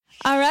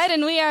All right,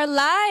 and we are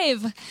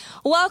live.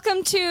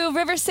 Welcome to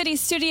River City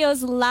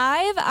Studios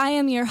Live. I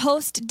am your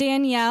host,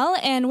 Danielle,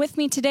 and with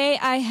me today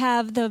I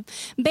have the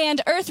band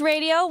Earth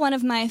Radio, one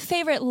of my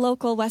favorite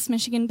local West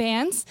Michigan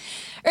bands.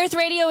 Earth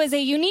Radio is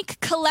a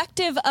unique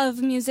collective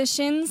of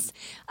musicians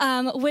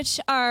which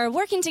are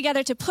working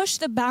together to push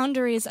the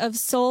boundaries of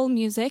soul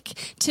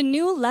music to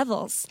new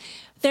levels.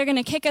 They're going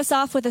to kick us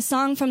off with a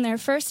song from their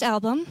first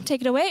album. Take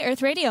it away,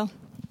 Earth Radio.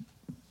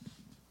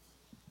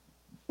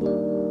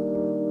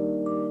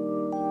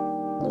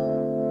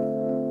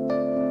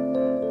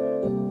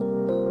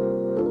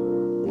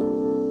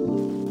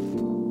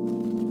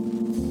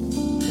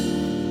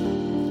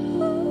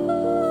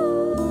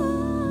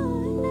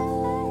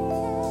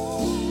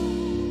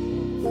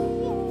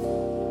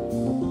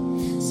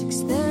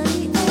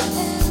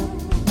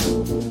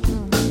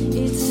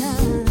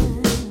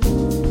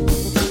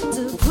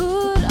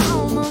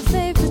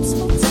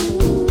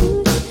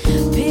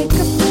 Pick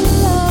up the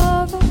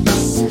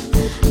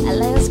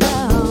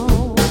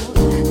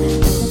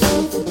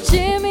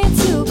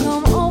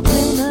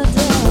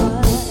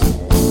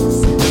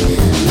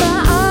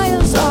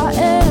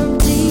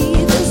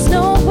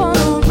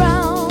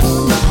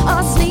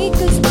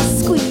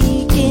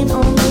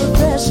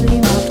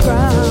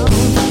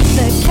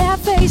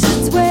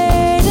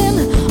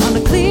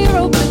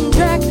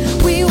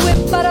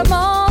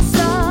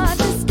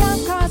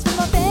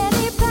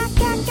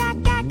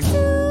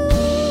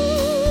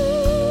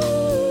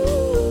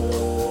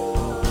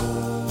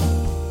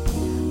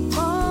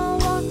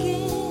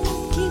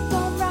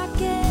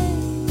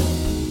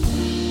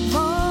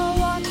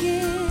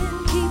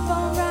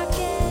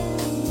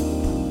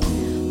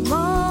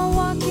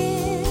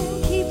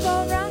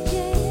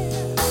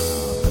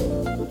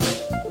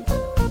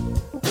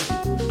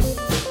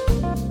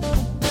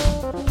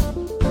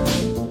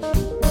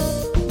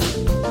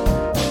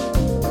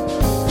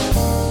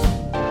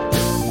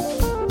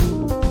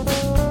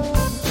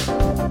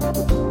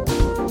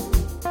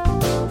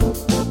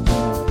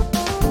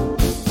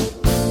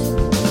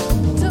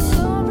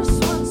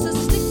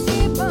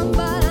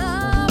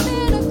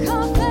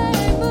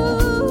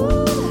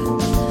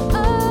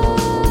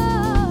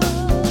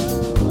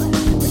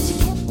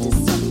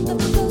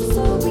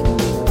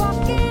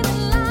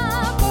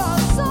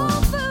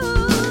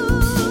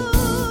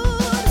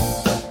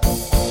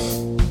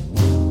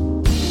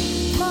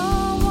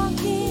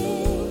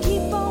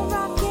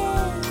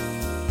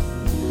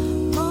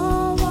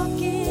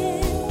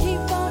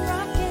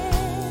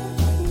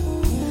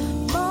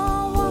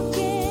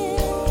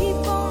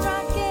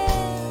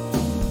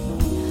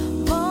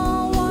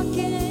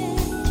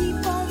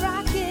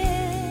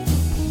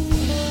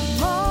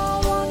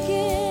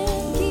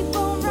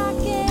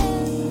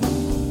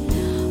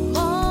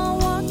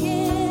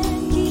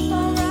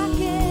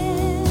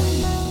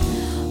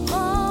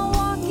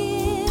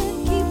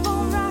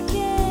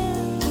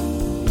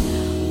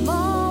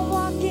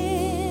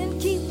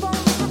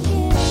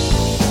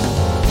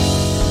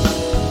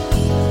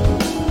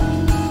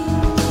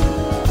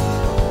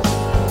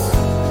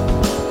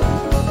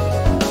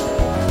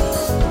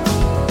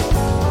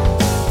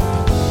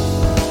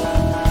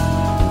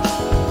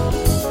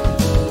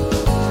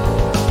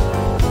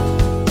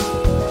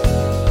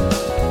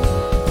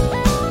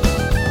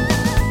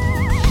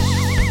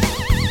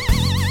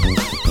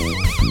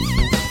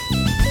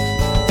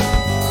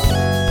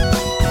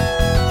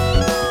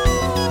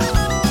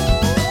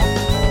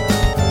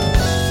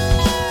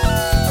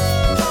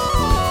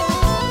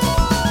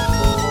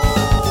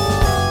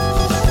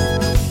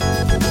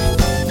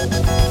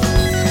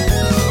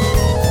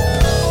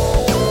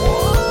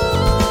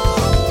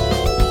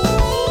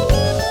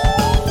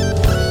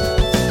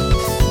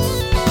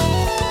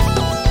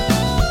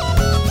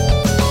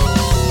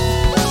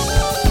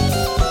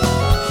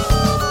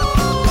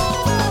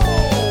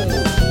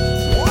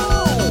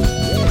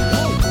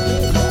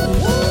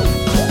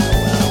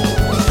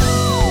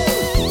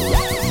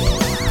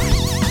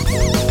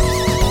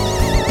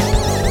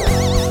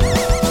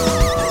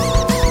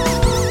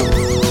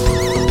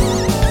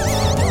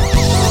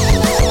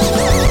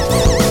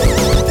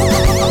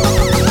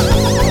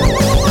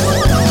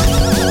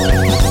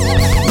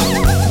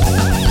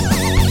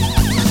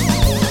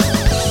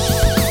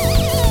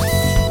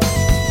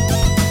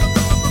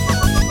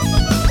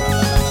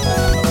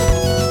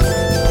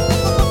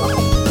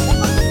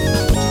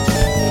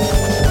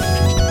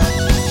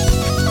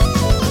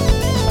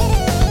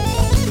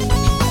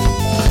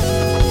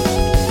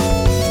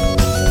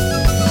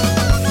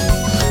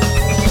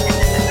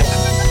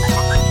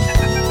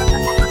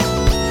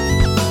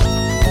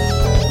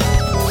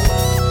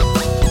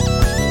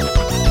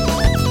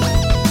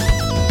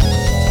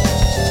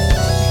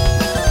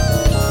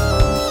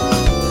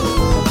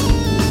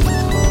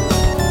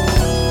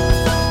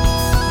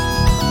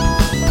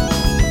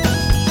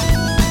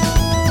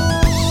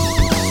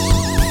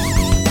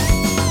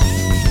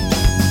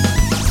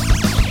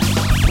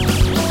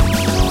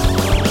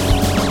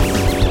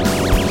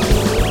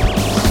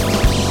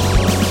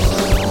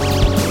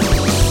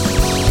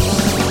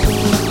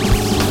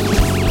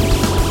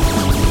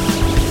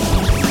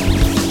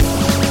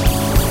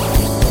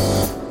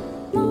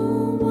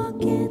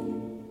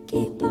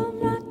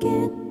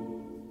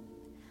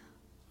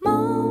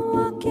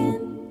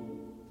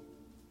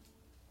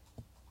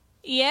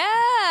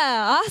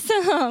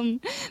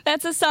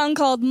That's a song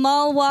called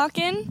Mall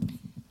Walkin'.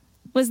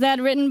 Was that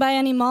written by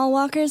any mall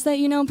walkers that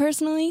you know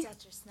personally?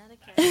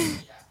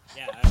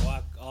 Yeah, I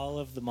walk all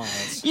of the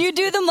malls. You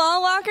do the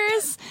mall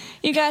walkers?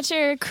 You got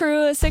your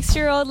crew of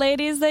 6-year-old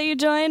ladies that you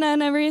join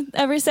on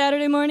every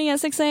Saturday morning at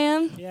 6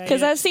 a.m.? Yeah,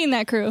 Because I've seen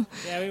that crew.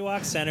 Yeah, we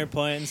walk Center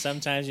Point, and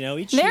sometimes,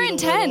 we cheat They're a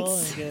intense.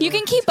 little and You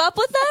can keep up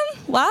with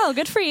them? Wow,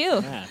 good for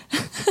you. Yeah.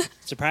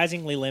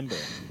 Surprisingly limber.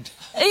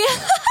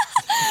 Yeah.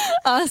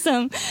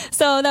 Awesome.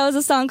 So that was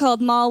a song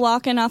called Mall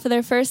Walkin' off of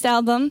their first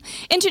album.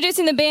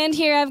 Introducing the band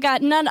here, I've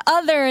got none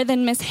other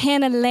than Miss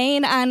Hannah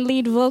Lane on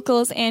lead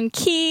vocals and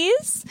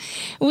keys.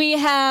 We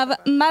have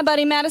my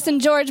buddy Madison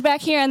George back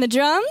here on the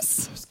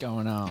drums. What's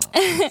going on?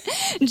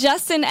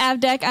 Justin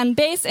Avdek on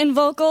bass and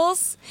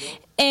vocals.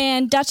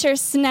 And Dutcher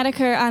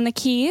Snedeker on the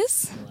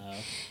keys. Hello.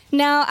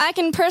 Now, I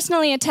can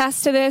personally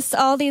attest to this.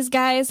 All these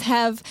guys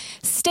have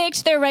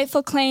staked their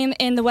rightful claim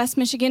in the West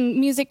Michigan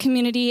music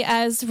community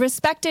as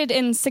respected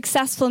and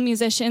successful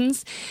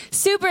musicians.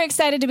 Super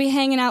excited to be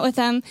hanging out with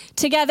them.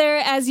 Together,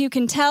 as you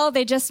can tell,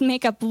 they just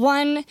make up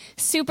one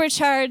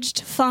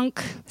supercharged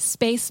funk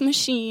space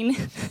machine.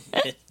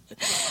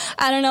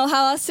 I don't know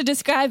how else to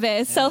describe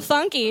it. It's so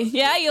funky.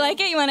 Yeah, you like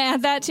it? You want to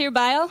add that to your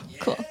bio?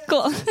 Yeah.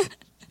 Cool.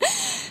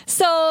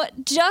 So,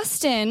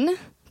 Justin,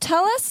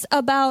 tell us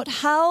about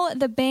how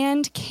the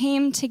band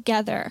came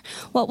together.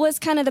 What was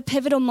kind of the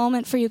pivotal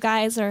moment for you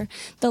guys, or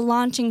the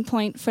launching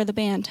point for the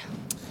band?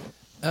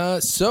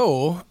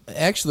 So,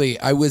 actually,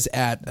 I was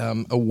at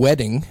a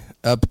wedding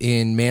up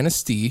in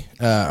Manistee.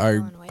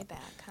 Going way back,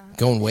 huh?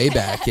 Going way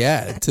back,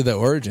 yeah, to the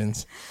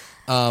origins.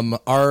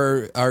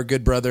 Our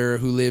good brother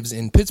who lives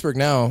in Pittsburgh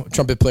now,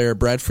 trumpet player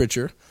Brad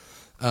Fritcher,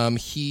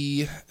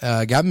 he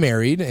got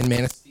married in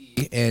Manistee.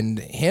 And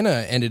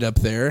Hannah ended up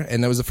there,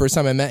 and that was the first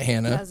time I met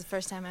Hannah. That was the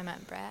first time I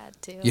met Brad,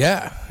 too.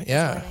 Yeah,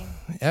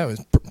 it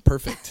was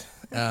perfect.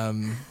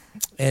 And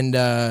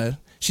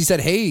she said,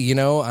 "Hey,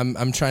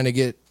 I'm trying to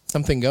get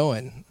something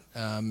going.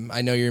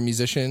 I know you're a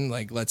musician.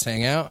 Like, let's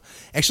hang out."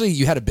 Actually,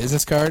 you had a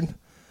business card,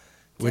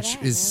 which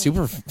is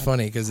super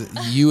funny because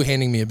you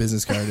handing me a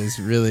business card is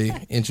really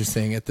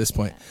interesting at this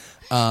point.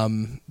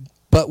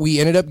 But we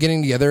ended up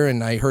getting together,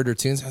 and I heard her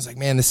tunes. I was like,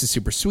 man, this is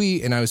super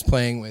sweet. And I was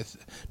playing with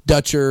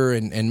Dutcher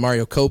and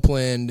Mario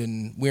Copeland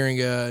and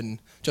Wieringa and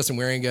Justin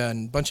Wieringa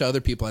and a bunch of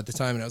other people at the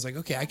time. And I was like,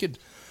 okay, I could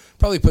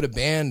probably put a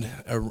band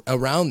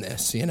around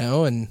this,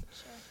 And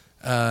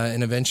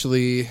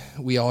eventually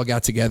we all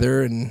got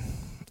together and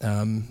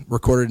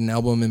recorded an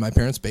album in my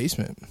parents'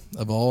 basement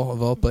of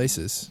all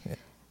places. Yeah.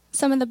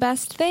 Some of the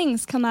best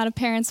things come out of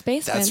parents'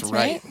 basements, That's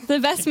right. The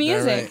best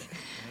music. Right.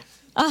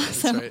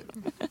 Awesome. That's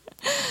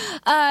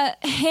right.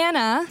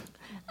 Hannah,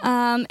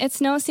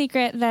 it's no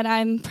secret that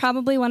I'm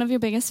probably one of your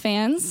biggest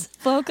fans,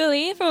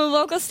 vocally, from a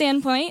vocal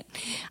standpoint.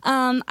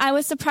 I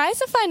was surprised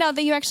to find out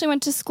that you actually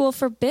went to school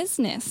for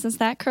business. Is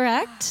that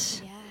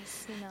correct?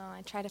 Yes,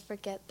 I try to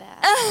forget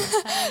that.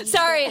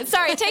 Sorry,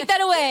 take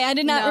that away. I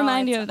did not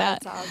remind you of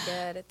that. It's all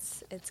good.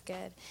 It's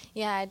good.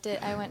 Yeah, I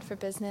did. I went for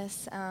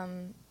business.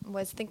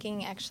 Was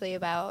thinking actually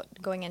about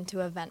going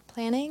into event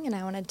planning, and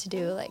I wanted to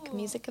do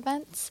music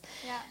events.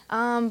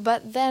 Yeah.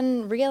 But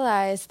then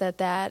realized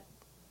that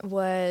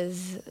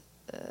was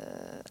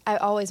I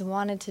always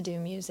wanted to do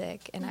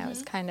music, and I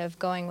was kind of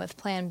going with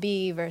Plan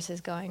B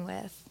versus going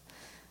with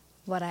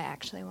what I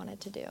actually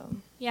wanted to do.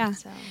 Yeah.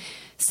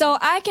 So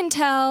I can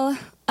tell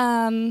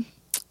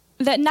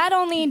that not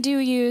only do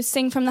you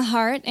sing from the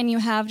heart and you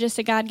have just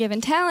a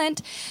God-given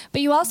talent, but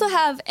you also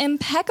have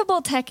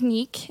impeccable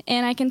technique,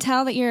 and I can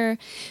tell that you're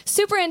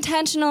super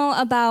intentional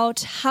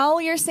about how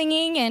you're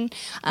singing and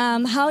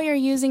how you're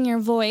using your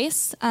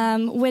voice,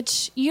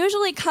 which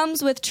usually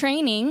comes with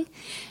training.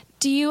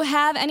 Do you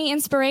have any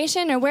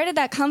inspiration, or where did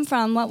that come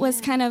from? What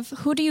was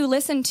who do you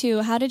listen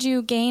to? How did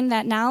you gain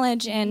that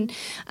knowledge and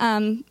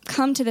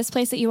come to this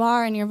place that you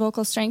are in your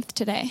vocal strength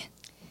today?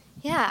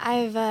 Yeah,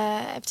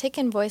 I've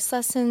taken voice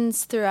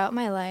lessons throughout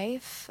my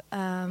life,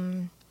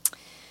 and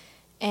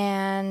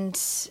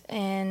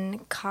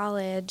in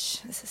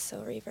college, this is so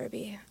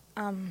reverby.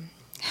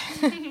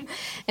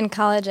 In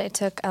college, I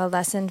took a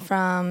lesson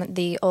from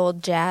the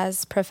old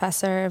jazz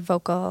professor,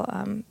 vocal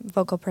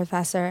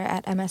professor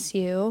at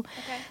MSU. Okay.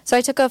 So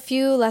I took a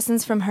few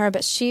lessons from her,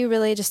 but she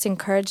really just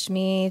encouraged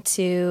me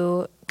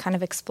to kind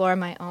of explore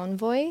my own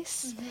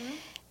voice,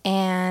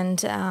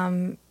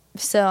 and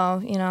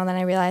so, then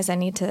I realized I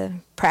need to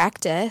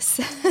practice.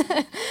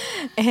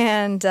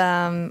 And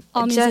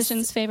all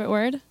musicians' favorite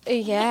word.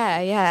 Yeah.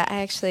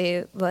 I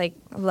actually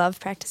love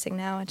practicing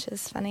now, which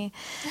is funny.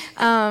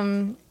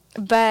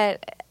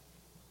 But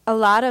a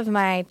lot of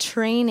my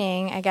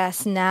training, I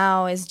guess,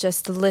 now is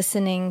just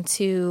listening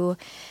to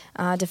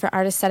different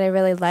artists that I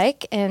really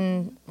like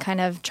and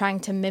kind of trying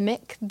to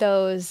mimic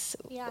those,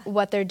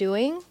 what they're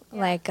doing,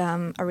 like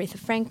Aretha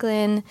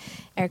Franklin,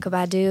 Erykah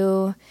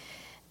Badu.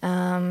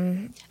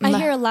 I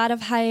hear a lot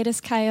of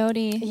Hiatus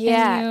Coyote.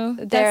 Yeah, in you.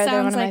 they're That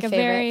sounds one of like my a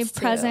very favorites,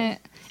 present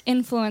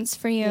influence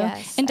for you.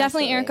 Yes, and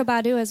definitely absolutely.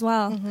 Erykah Badu as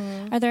well.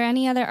 Are there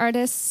any other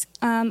artists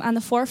on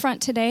the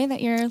forefront today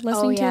that you're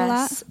listening to a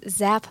lot?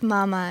 Zap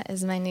Mama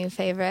is my new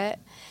favorite.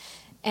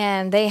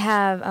 And they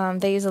have,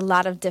 they use a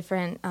lot of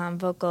different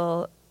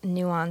vocal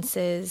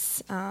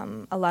nuances,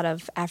 a lot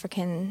of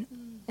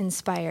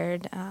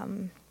African-inspired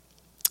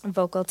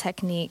vocal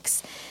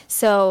techniques.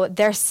 So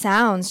their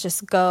sounds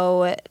just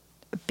go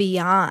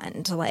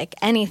beyond like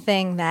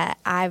anything that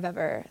I've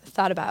ever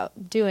thought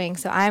about doing.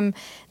 So I'm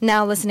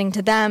now listening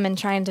to them and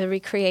trying to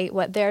recreate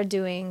what they're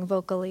doing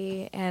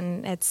vocally,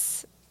 and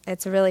it's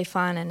really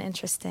fun and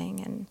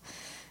interesting, and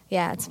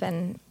yeah, it's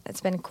been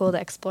cool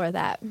to explore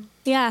that.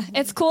 Yeah,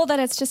 it's cool that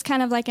it's just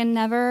kind of like a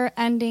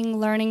never-ending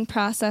learning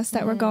process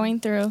that we're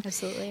going through.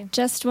 Absolutely.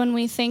 Just when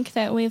we think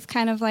that we've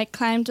kind of like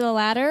climbed the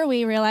ladder,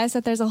 we realize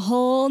that there's a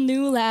whole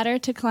new ladder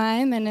to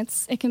climb, and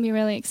it can be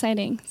really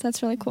exciting. So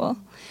that's really cool.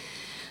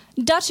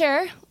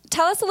 Dutcher,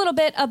 tell us a little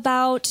bit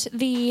about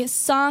the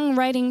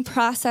songwriting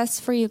process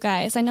for you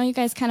guys. I know you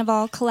guys kind of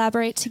all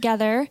collaborate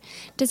together.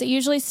 Does it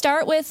usually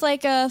start with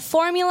like a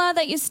formula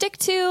that you stick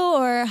to,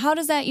 or how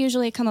does that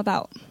usually come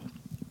about?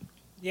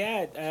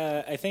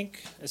 Yeah, I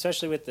think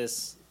especially with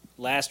this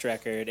last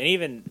record, and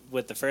even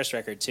with the first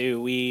record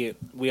too, we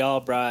all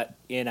brought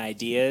in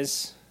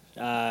ideas,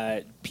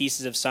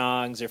 pieces of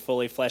songs or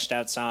fully fleshed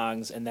out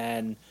songs, and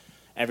then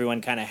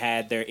everyone kind of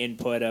had their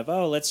input of,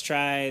 oh, let's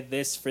try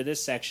this for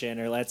this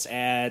section, or let's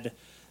add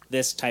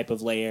this type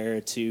of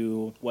layer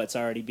to what's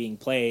already being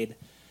played.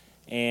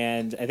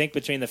 And I think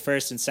between the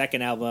first and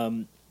second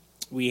album,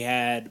 we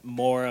had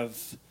more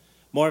of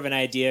an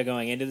idea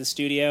going into the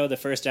studio. The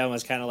first album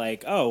was kind of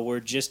like, oh, we're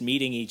just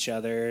meeting each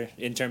other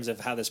in terms of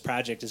how this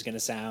project is going to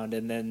sound.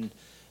 And then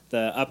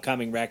the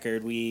upcoming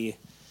record, we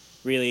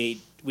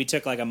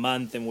took like a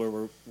month, and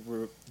we're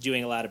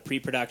doing a lot of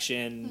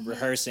pre-production,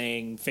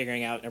 rehearsing,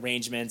 figuring out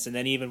arrangements, and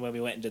then even when we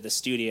went into the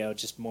studio,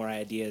 just more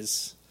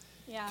ideas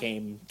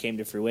came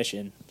to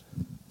fruition.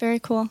 Very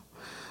cool.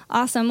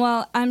 Awesome.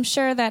 Well, I'm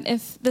sure that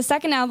if the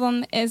second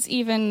album is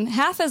even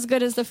half as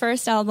good as the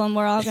first album,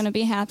 we're all going to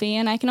be happy,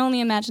 and I can only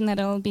imagine that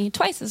it'll be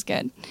twice as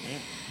good. Yeah.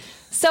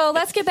 So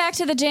let's get back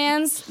to the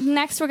jams.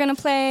 Next, we're going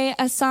to play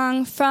a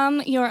song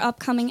from your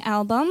upcoming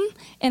album,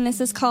 and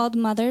this is called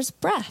Mother's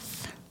Breath.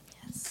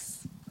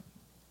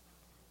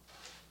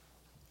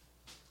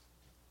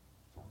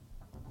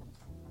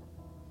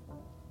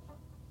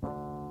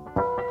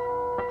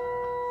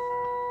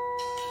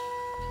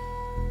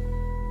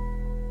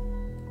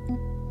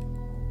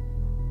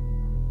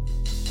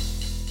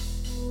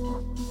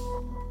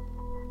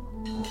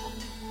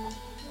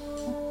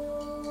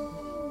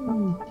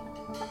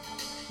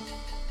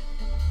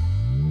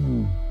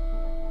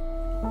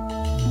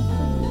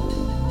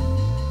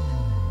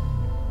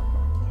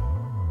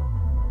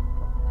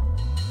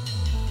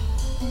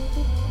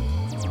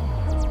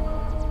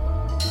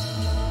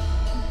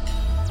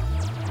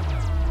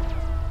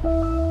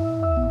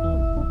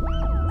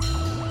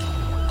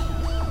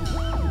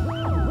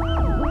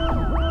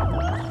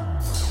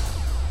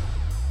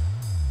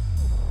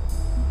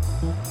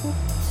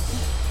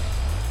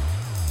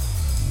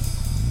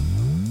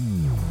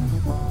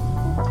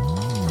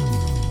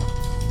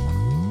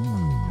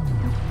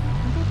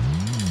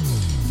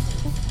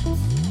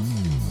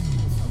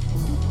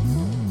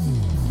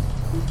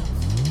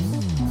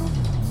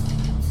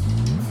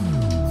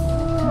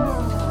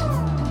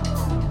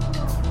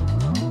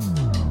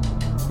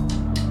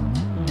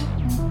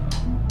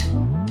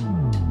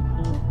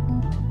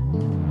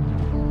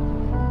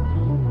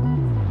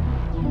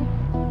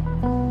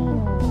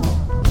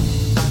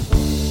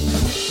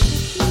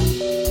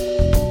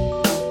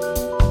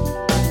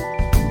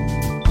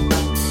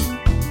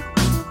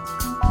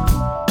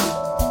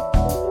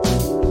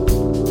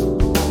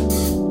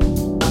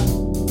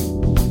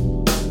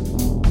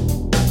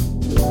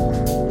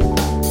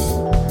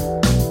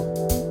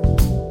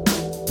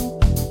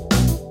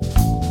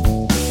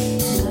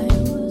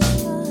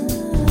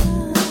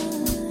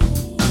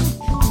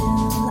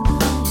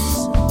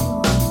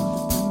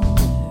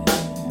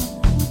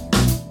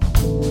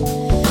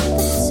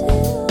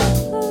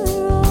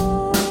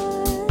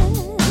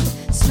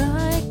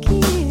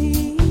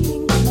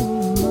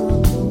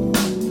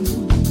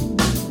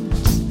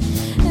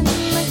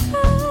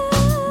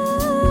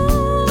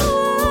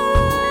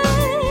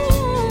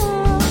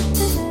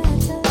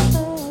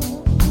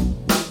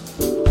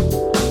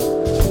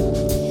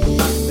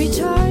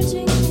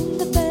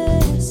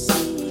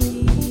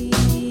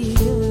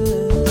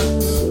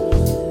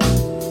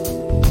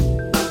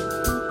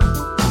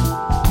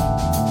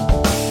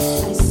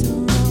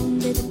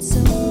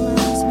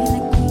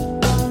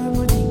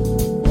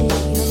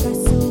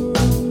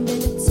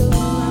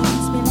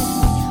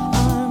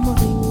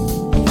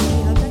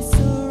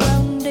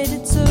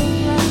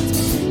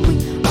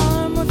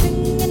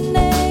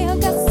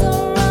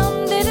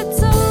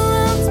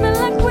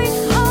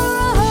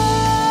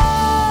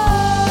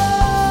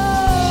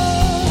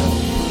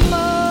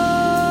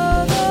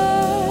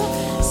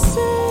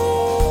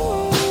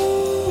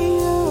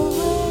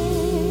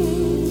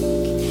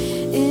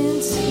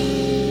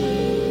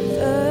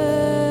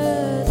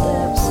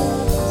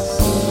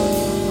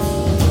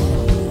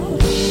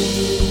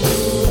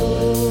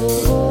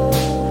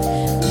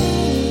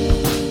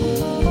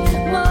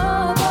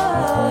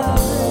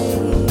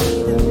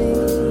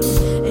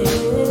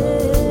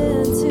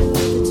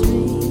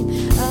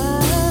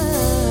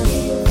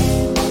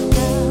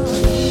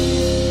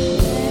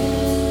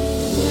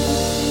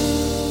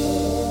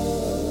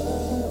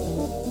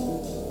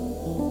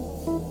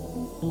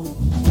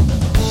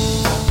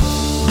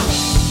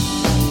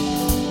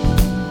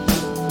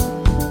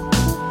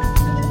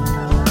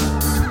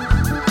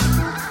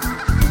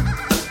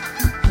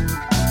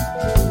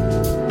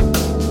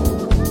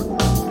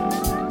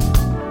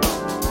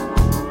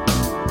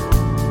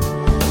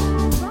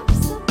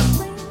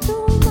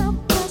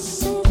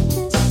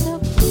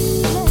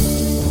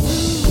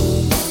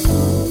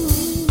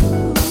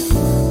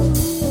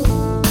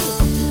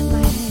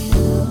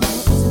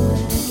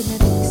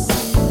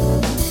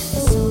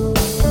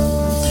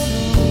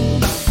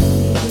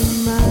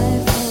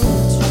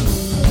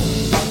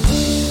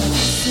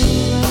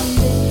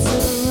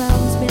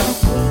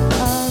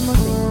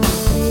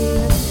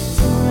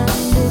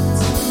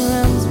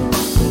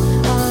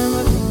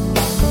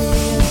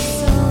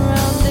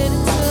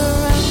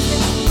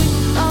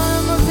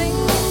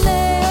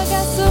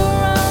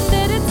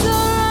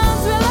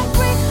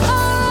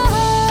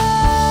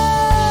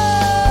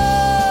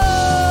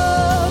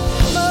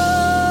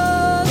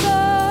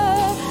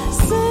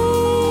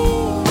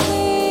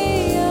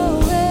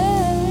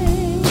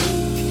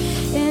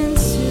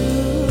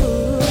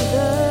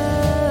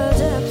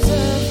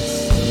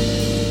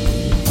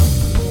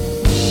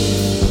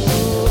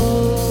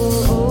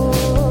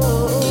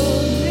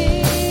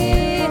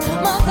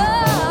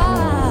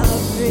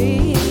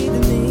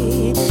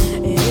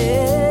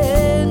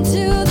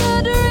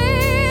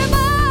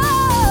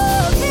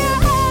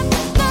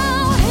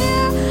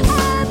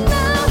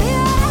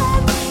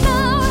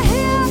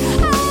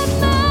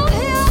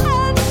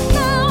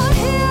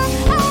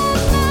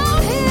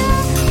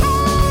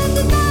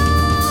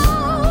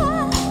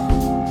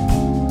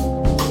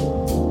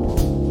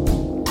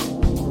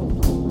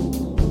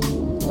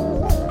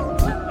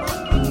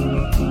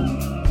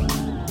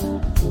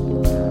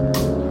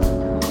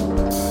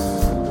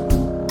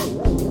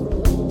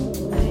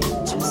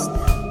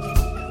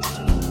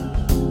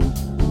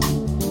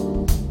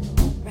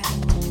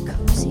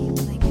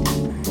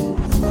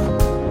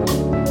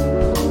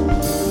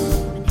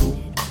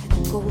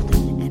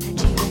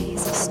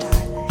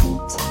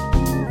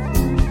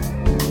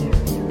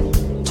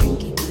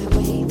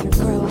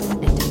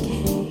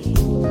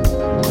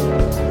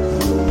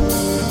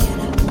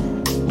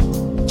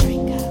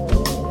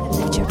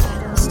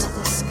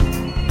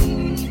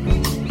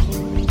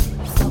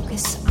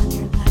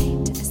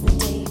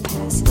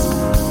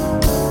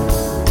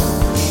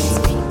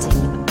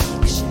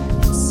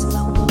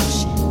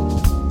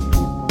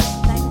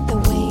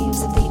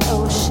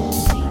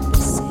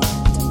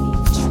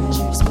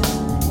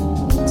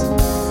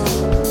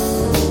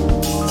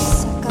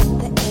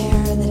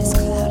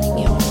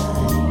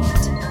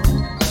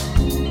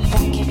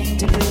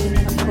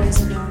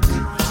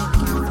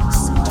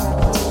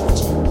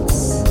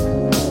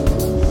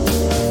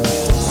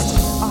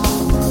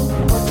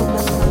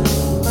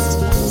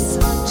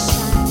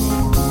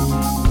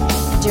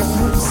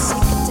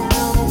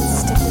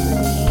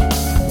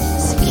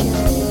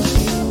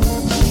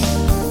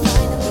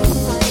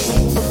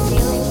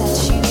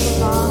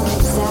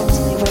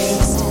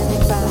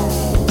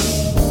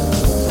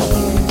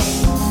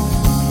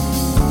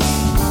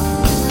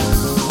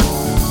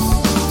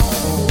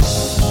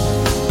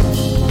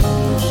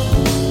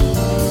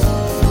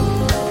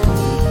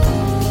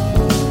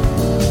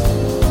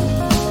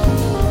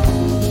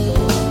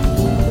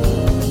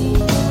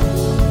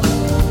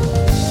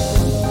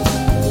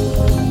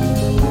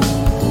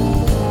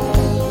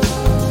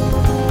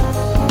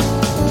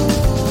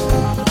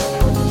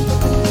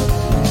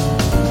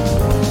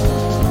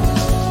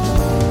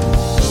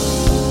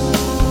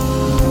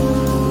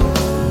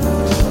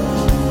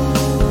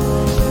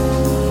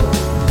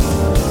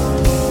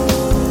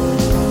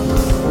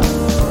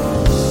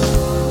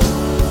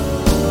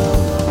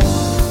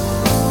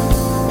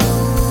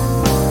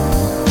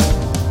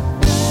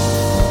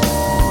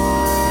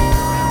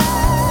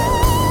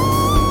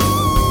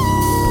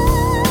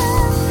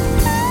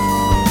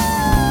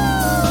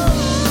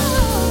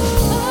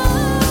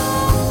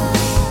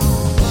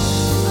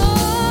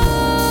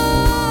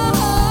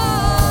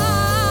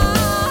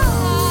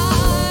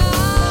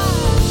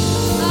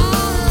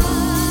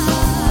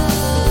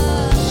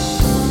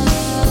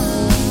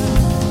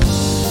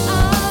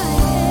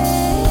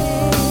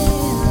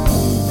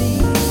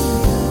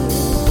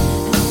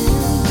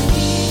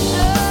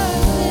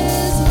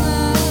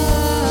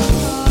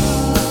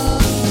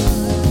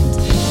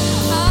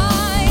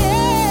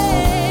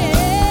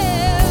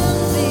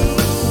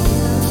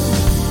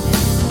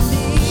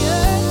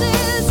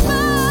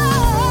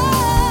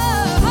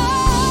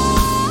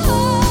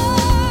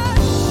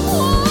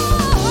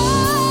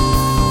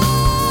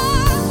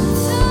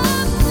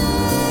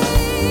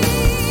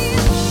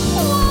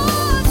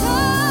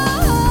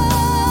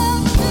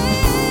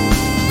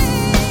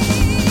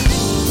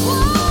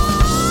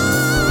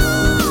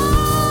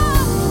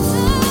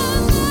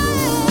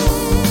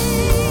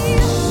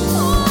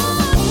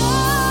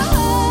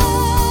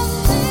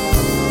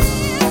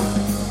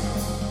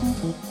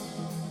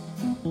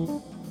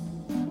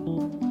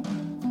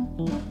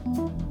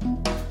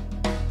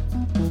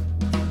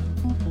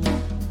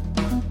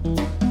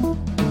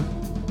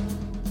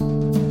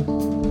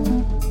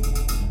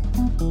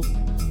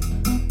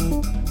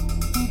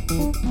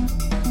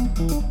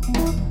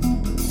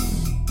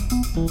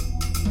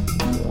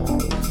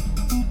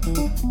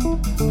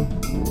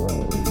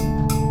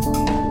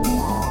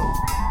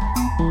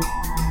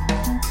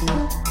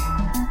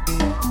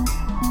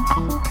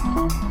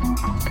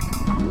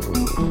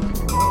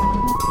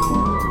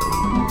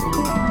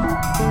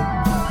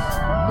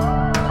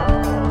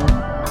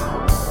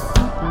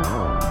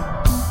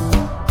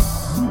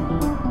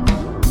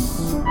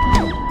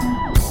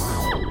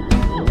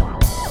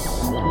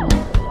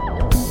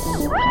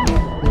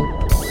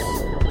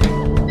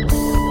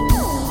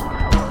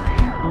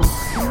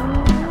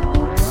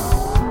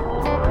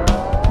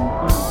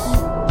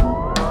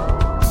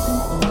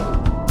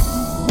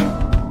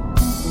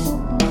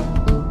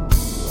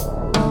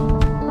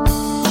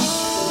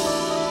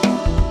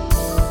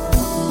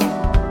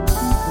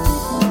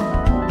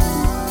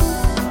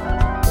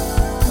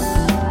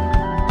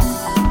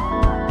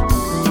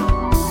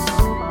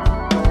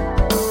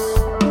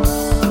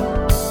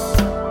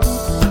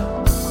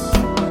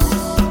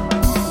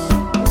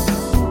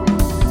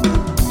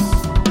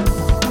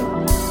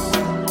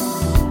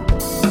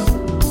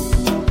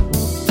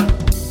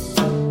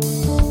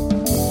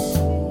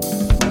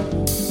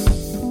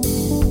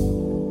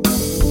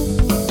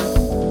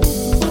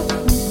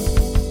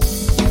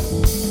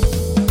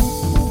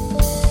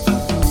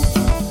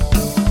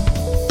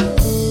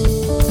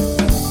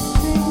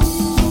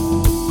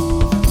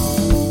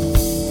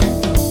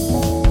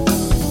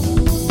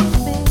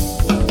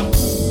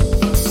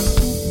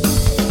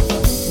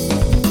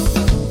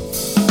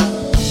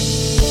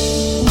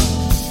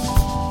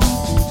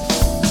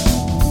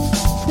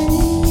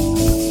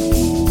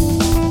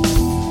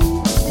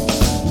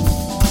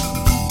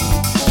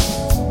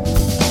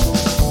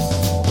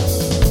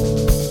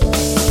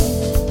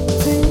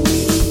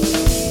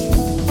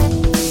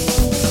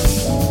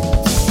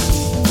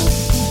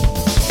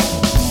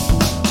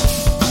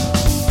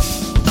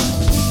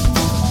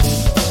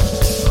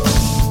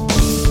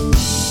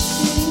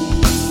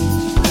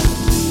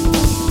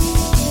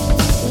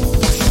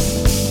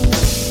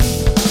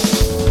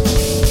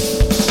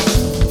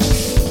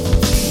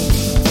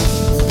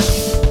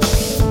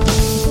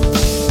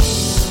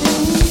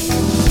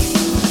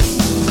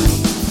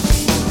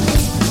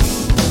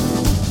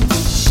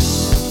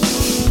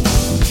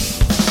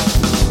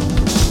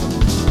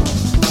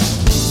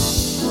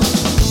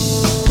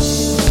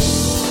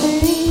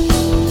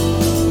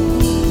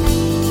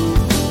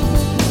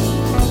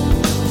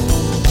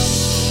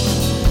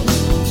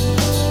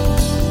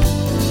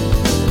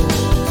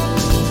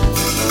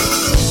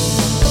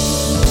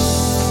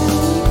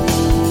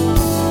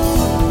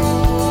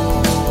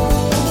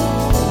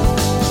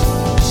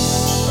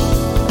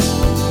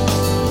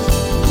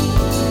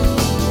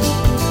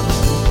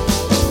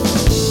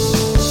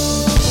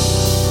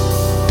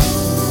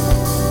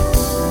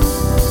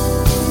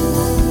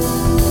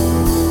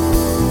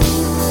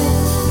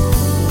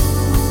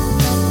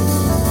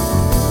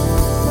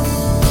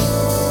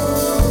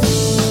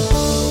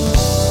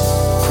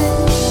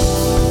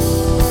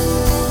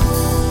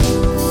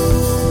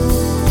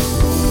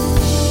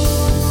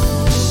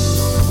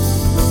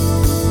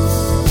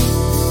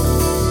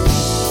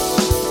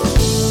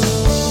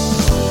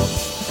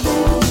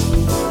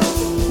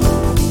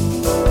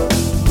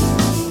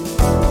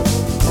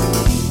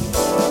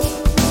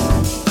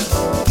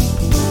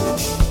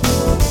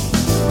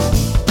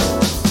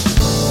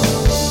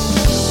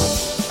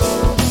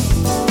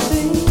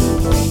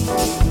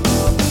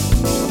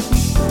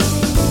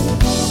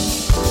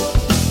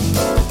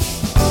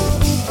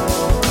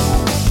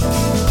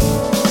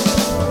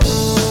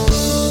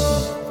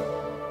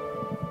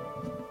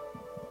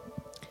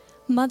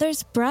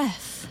 Mother's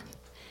Breath.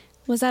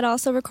 Was that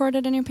also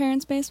recorded in your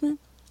parents' basement?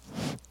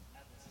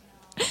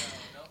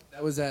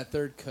 That was at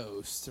Third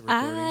Coast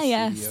Recording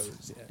yes.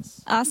 Studios.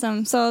 Yes.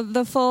 Awesome. So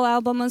the full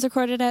album was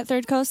recorded at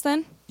Third Coast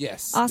then?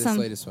 Yes. Awesome.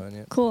 This latest one,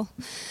 yeah. Cool.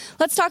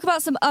 Let's talk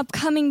about some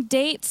upcoming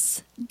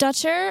dates.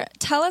 Dutcher,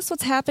 tell us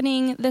what's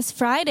happening this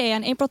Friday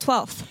on April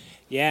 12th.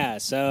 Yeah,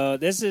 so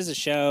this is a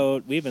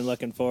show we've been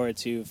looking forward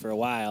to for a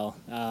while.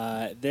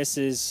 This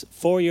is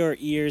For Your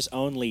Ears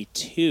Only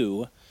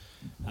 2.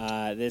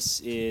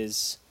 This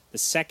is the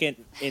second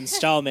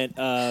installment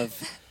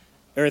of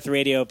Earth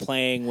Radio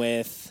playing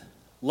with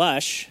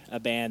Lush, a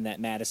band that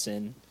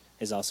Madison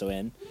is also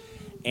in.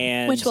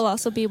 And Which will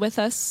also be with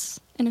us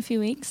in a few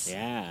weeks.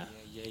 Yeah.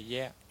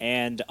 Yeah.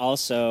 And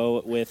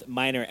also with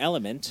Minor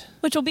Element.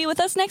 Which will be with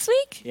us next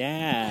week?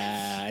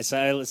 Yeah, I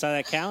saw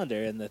that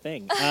calendar in the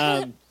thing.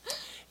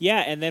 Yeah,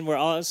 and then we're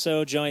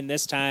also joined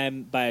this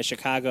time by a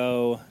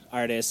Chicago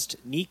artist,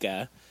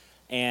 Nika,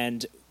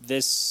 and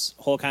this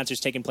whole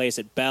concert's taking place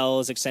at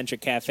Bell's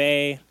Eccentric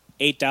Cafe.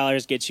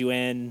 $8 gets you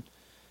in.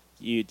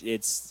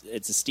 It's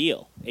a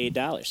steal.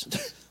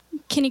 $8.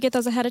 Can you get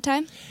those ahead of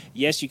time?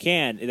 Yes, you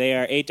can. They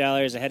are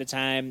 $8 ahead of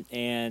time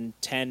and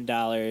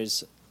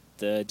 $10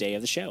 the day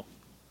of the show.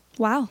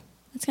 Wow,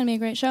 that's going to be a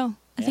great show.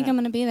 I think I'm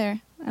going to be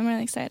there. I'm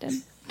really excited.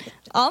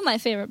 All my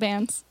favorite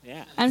bands.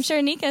 Yeah. I'm sure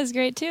Nika is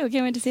great too.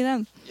 Can't wait to see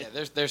them. Yeah,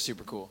 they're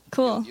super cool.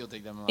 Cool. You'll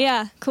dig them a lot.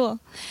 Yeah,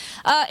 cool.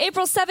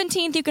 April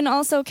 17th, you can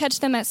also catch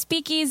them at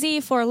Speakeasy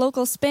for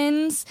local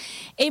spins.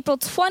 April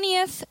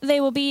 20th,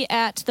 they will be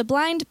at the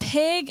Blind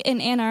Pig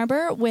in Ann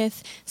Arbor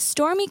with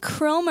Stormy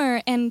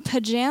Cromer and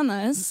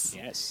pajamas.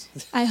 Yes.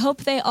 I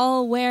hope they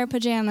all wear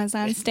pajamas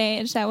on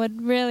stage. That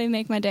would really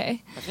make my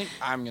day. I think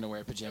I'm going to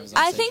wear pajamas on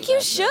I stage think for you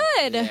that show.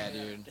 should. Yeah,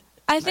 dude.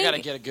 I I got to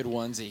think get a good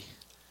onesie.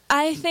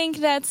 I think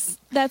that's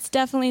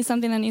definitely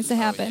something that needs to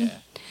happen. Oh,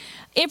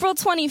 yeah. April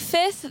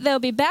 25th, they'll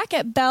be back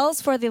at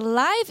Bell's for the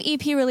live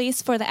EP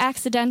release for the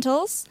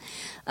Accidentals,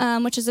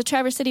 which is a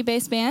Traverse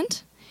City-based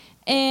band.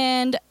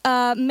 And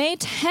May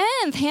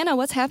 10th, Hannah,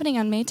 what's happening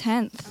on May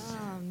 10th?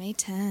 Oh, May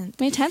 10th.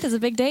 May 10th is a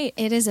big date.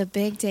 It is a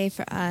big day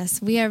for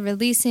us. We are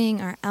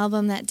releasing our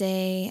album that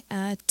day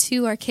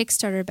to our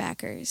Kickstarter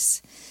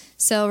backers.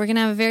 So we're going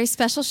to have a very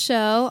special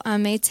show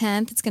on May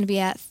 10th. It's going to be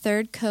at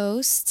Third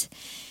Coast,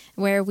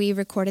 where we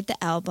recorded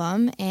the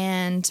album,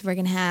 and we're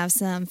going to have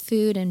some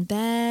food and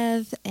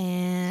Bev,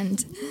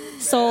 and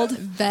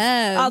Sold.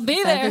 Bev. I'll be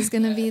Bev there. is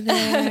going to be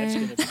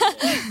there.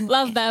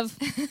 Love Bev.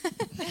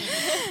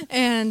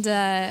 And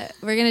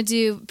we're going to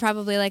do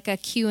probably like a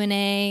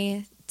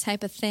Q&A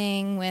type of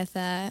thing with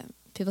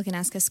people can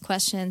ask us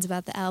questions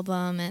about the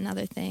album and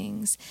other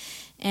things.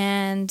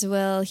 And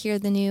we'll hear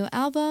the new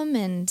album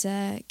and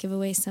give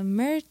away some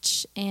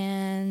merch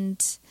and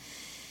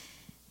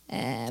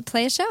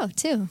play a show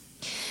too.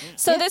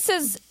 So this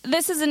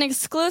is an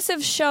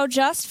exclusive show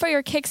just for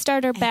your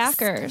Kickstarter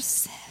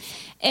backers.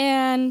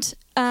 And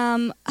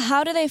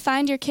how do they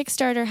find your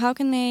Kickstarter? How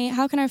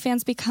can our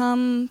fans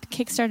become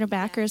Kickstarter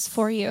backers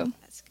for you?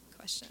 That's a good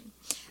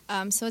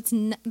question. So it's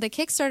the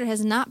Kickstarter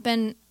has not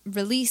been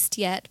released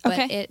yet, but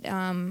Okay.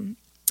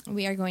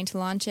 we are going to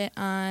launch it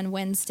on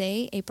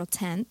Wednesday, April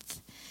 10th,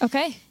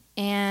 Okay.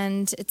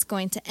 and it's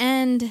going to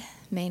end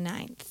May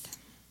 9th.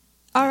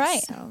 All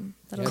right. So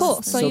Yes.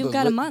 Cool. So you've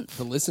got a month.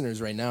 The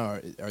listeners right now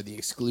are the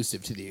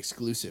exclusive to the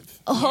exclusive.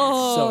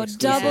 Oh, So exclusive.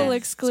 double Yeah.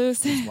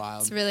 exclusive. It's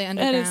wild. It's really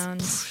That is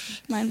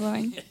underground.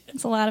 mind-blowing.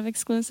 It's a lot of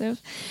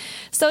exclusive.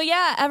 So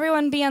yeah,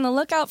 everyone be on the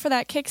lookout for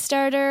that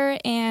Kickstarter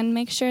and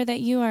make sure that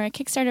you are a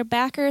Kickstarter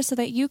backer so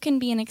that you can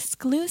be an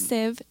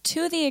exclusive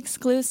to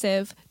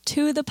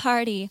the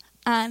party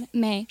on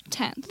May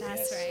 10th.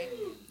 That's right.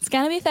 It's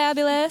going to be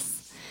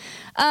fabulous.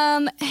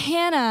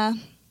 Hannah,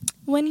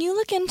 when you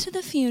look into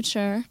the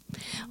future,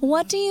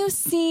 what do you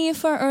see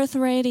for Earth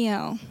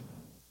Radio?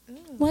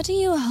 What do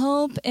you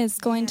hope is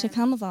going to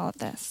come of all of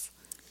this?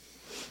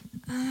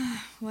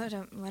 What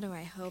do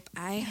I hope?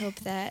 I hope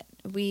that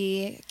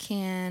we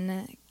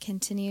can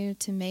continue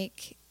to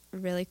make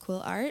really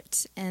cool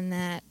art and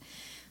that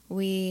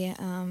we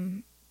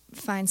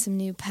find some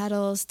new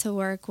pedals to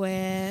work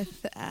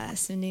with,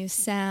 some new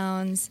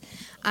sounds.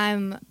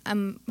 I'm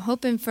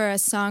hoping for a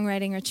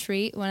songwriting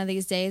retreat one of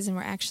these days, and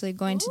we're actually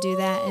going to do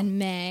that in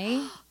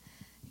May.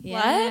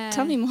 What?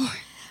 Tell me more.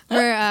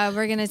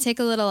 We're going to take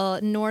a little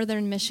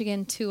northern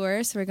Michigan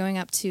tour. So we're going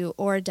up to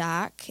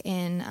Ordock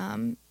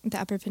in the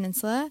Upper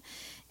Peninsula,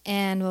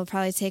 and we'll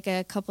probably take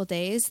a couple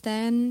days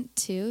then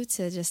too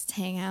to just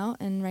hang out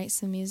and write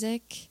some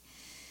music.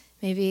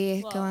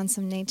 Maybe go on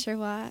some nature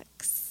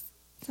walks.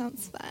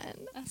 Sounds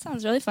fun. That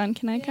sounds really fun.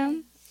 Can I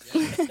come?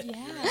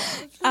 Yeah.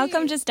 I'll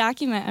come just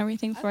document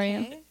everything for you.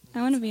 Okay.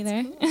 I want to be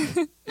there.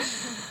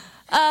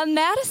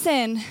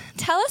 Madison,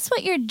 tell us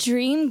what your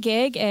dream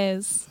gig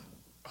is.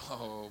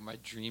 Oh, my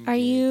dream. Are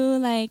gig. you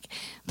like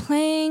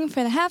playing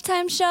for the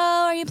halftime show?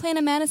 Are you playing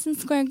at Madison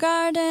Square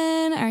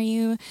Garden? Are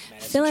you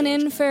filling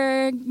in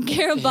for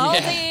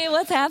Garibaldi?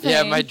 What's happening?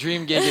 Yeah, my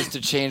dream gig is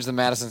to change the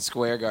Madison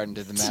Square Garden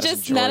to the Madison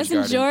just George Madison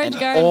Garden. George and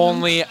Garden.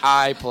 Only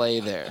I play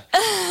there.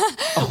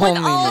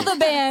 Only all me. the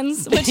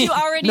bands, which you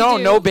already No,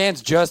 do. no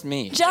bands, just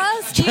me.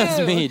 Just Just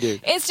you. me,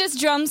 dude. It's just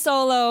drum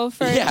solo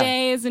for Yeah.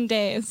 days and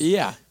days.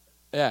 Yeah.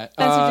 Yeah.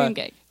 That's your dream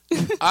gig.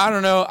 I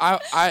don't know.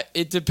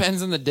 It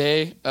depends on the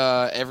day.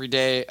 Every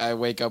day I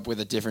wake up with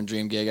a different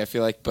dream gig, I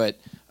feel like. But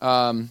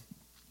I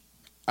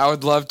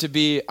would love to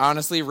be,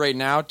 honestly, right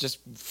now, just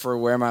for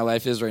where my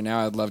life is right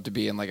now, I'd love to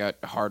be in like a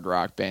hard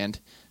rock band.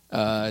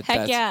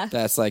 Heck yeah.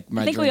 That's like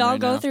my I think dream we all right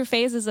go now. through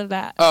phases of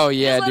that. Oh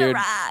yeah, Just let it dude.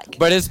 rock.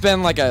 But it's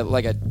been like a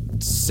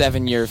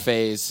 7-year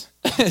phase.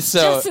 So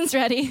Justin's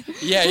ready.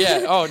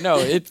 yeah. Oh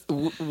no,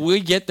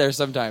 we get there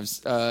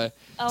sometimes. I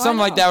Something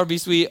like know. that would be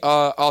sweet.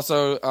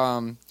 Also,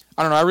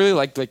 I don't know. I really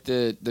like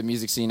the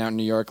music scene out in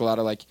New York. A lot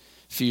of like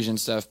fusion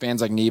stuff.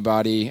 Bands like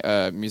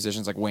Kneebody,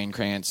 musicians like Wayne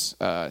Krantz,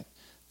 that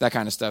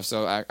kind of stuff.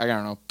 So I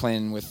don't know.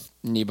 Playing with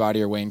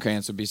Kneebody or Wayne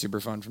Krantz would be super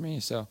fun for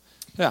me. So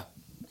yeah.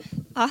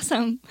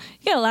 Awesome.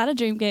 You got a lot of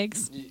dream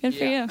gigs. Good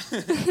for Yeah.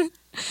 you.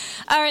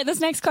 All right,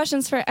 this next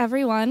question's for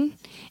everyone.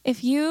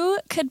 If you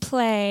could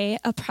play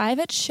a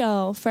private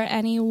show for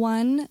any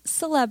one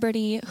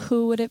celebrity,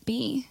 who would it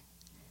be?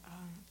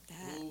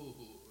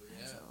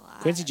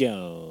 Quincy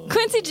Jones.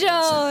 Quincy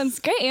Jones.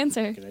 Great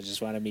answer. 'Cause I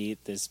just want to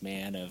meet this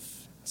man of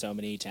so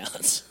many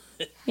talents.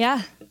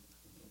 Yeah.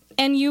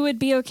 And you would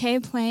be okay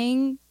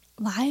playing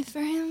live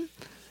for him?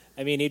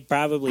 I mean, he'd I'd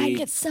probably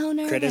get so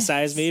nervous.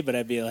 criticize me, but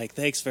I'd be like,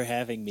 thanks for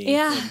having me.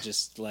 Yeah. And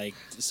just like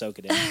soak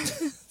it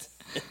in.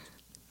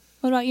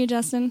 What about you,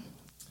 Justin?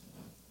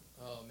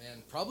 Oh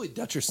man, probably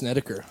Dutcher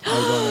Snedeker.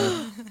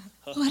 I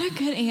What a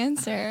good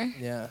answer.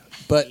 yeah,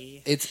 but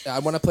I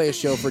want to play a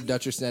show for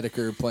Dutcher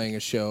Snedeker playing a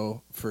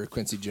show for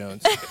Quincy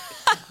Jones.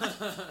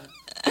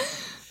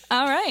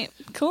 All right,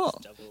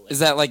 cool. Is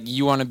that like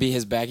you want to be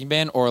his backing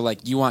band, or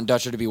like you want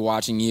Dutcher to be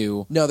watching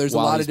you? No, there's a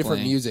while lot he's of different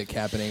playing? music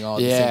happening all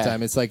at the Yeah. same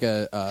time. It's like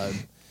a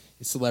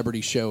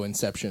celebrity show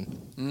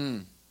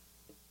inception.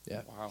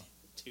 Yeah, Wow.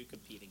 2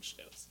 competing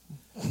shows.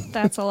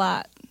 That's a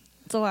lot.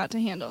 It's a lot to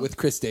handle. with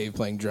Chris Dave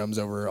playing drums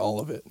over all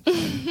of it.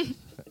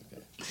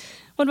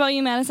 What about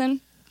you,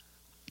 Madison?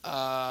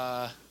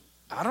 I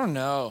don't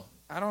know.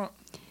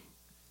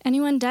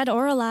 Anyone dead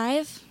or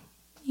alive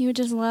you would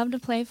just love to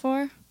play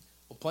for?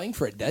 Well, playing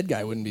for a dead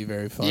guy wouldn't be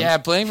very fun. Yeah,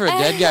 playing for a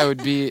dead guy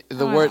would be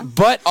the Wow. worst.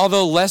 But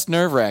although less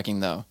nerve wracking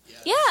though.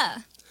 Yeah.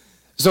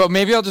 So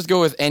maybe I'll just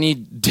go with any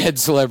dead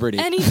celebrity.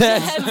 Any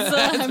dead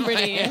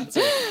celebrity.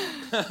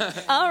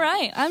 All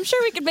right. I'm sure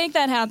we could make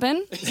that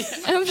happen.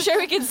 I'm sure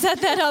we could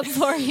set that up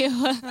for you.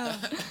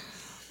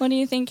 What do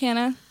you think,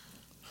 Hannah?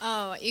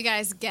 Oh, you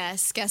guys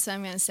guess. Guess what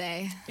I'm going to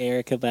say.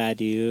 Erykah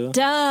Badu.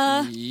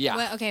 Duh.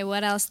 Yeah. Okay,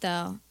 what else,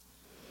 though?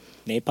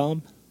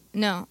 Napalm?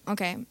 No,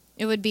 okay.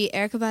 It would be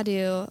Erykah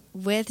Badu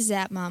with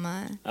Zap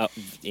Mama. Oh,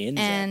 in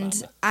And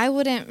Zap Mama. I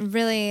wouldn't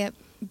really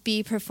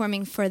be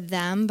performing for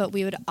them, but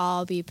we would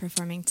all be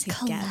performing together.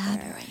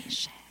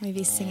 Collaboration. We'd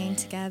be singing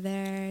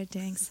together,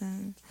 doing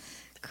some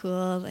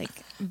cool,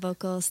 like,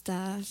 vocal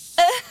stuff.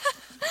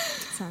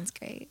 Sounds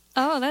great.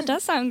 Oh, that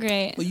does sound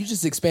great. Well, you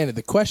just expanded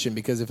the question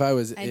because if I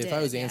was I did,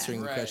 yeah. answering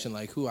the Right. question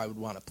like who I would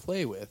want to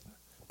play with,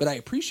 but I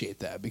appreciate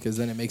that because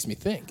then it makes me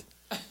think.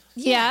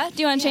 Yeah.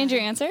 Do you want to change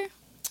your answer?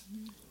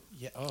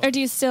 Yeah. Or do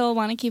you still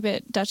want to keep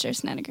it Dutcher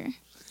Snedeker?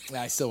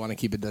 I still want to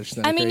keep it Dutch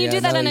Snedeker. I mean, you yeah, do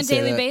that now on a you say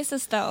daily that.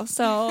 basis, though.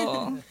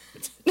 So,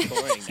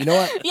 Boring. You know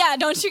what? yeah,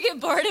 don't you get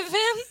bored of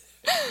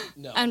him?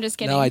 No. I'm just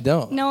kidding. No, I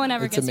don't. No one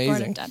ever It's gets bored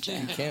amazing. of Dutcher.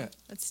 You can't.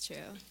 That's true.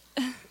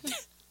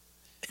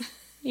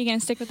 You going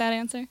to stick with that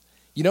answer?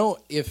 You know,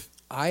 if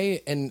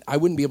I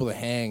wouldn't be able to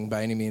hang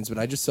by any means, but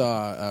I just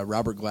saw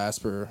Robert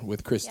Glasper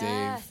with Chris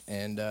Yes. Dave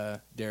and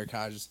Derek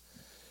Hodges,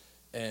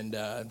 and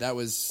that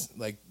was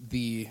like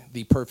the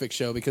perfect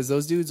show because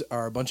those dudes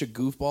are a bunch of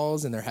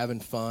goofballs and they're having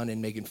fun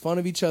and making fun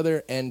of each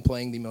other and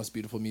playing the most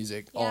beautiful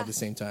music all Yeah. at the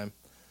same time.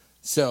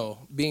 So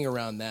being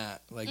around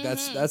that, like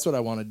that's what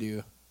I want to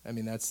do. I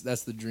mean, that's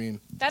the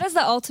dream. That is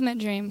the ultimate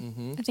dream.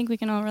 Mm-hmm. I think we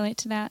can all relate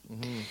to that.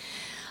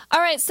 All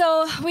right,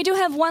 so we do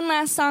have one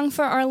last song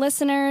for our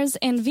listeners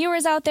and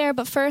viewers out there,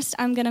 but first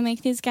I'm going to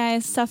make these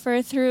guys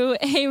suffer through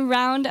a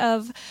round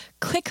of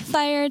quick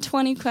fire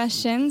 20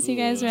 questions. You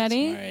guys Ooh, that's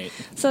ready? all right.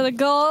 So the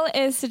goal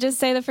is to just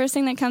say the first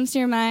thing that comes to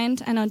your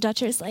mind. I know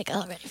Dutcher's like,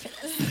 oh, ready for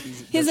this.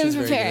 He's been Dutcher's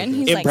very preparing. good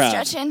He's at like Improv.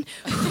 stretching.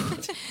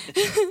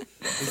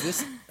 Is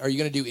this? Are you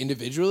gonna do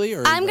individually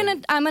or? I'm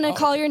gonna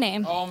call your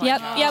name. Oh my yep,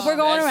 gosh. yep, we're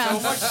going That's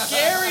around. so much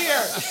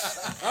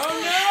scarier.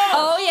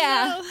 Oh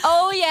yeah.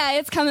 Oh yeah,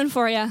 it's coming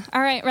for you.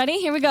 All right, ready?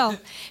 Here we go.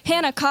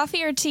 Hannah,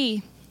 coffee or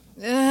tea?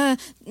 I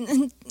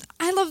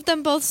love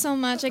them both so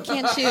much. I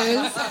can't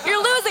choose.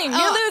 You're losing.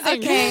 You're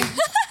losing. Okay.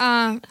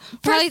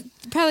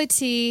 Probably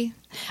tea.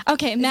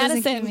 Okay, It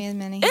doesn't give Madison. me as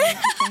many.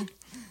 Okay.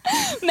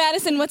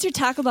 Madison, what's your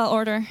Taco Bell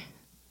order?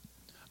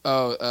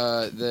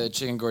 The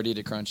chicken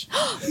gordita crunch.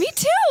 Me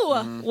too.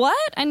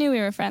 What? I knew we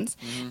were friends.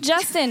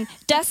 Justin,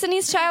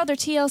 Destiny's Child or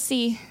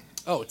TLC?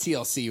 Oh,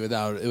 TLC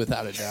without a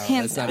doubt.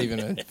 Hands That's not down.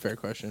 even a fair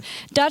question.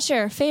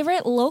 Dutcher,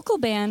 favorite local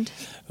band?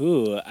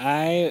 Ooh,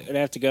 I would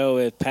have to go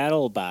with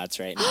Paddle Bots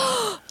right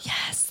now.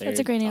 Yes, They're that's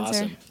a great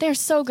answer. awesome. They're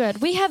so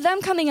good. We have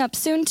them coming up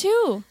soon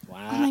too.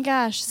 Wow. Oh my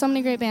gosh, so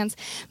many great bands.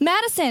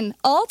 Madison,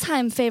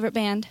 all-time favorite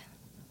band?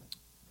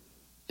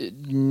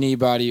 Knee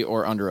Body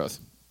or Under Oath.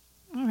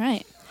 All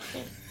right.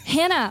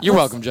 Hannah. You're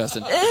welcome,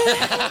 Justin.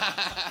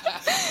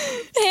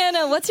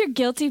 Hannah, what's your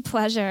guilty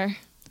pleasure?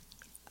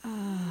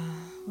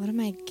 What am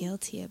I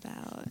guilty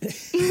about?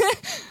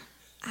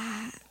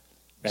 I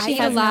Right. eat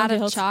has a no lot of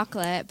guilt.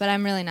 chocolate, but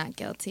I'm really not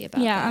guilty about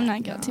that. Yeah, I'm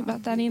not guilty no.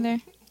 about that either.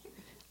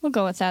 We'll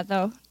go with that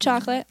though.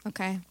 Chocolate.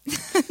 Okay.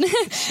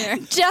 Sure.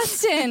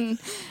 Justin,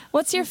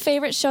 what's your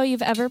favorite show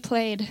you've ever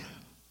played?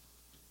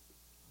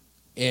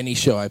 Any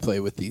show I play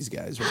with these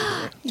guys right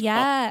here.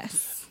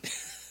 Yes.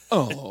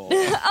 Oh.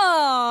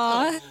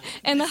 Aw.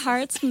 And the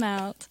hearts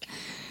melt.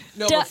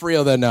 No, but for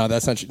real though, no,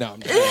 that's not true. No,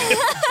 I'm kidding.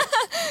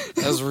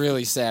 That was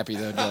really sappy,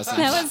 though, Justin.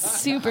 That was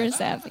super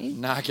sappy.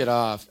 Knock it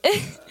off.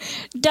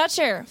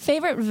 Dutcher,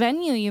 favorite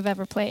venue you've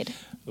ever played?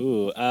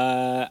 Ooh,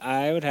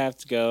 I would have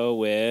to go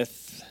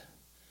with.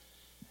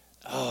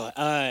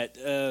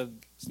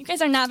 You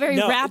guys are not very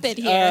no, rapid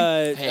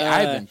here. Hey,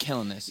 I've been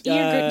killing this.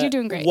 You're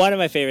doing great. One of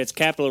my favorites,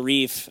 Capitol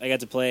Reef. I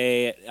got to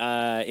play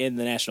in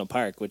the national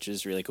park, which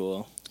is really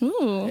cool.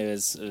 Ooh.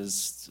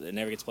 It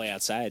never gets to play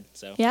outside,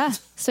 so. Yeah,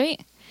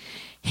 sweet.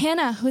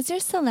 Hannah, who's your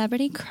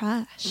celebrity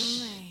crush?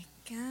 Oh my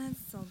God,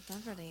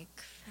 celebrity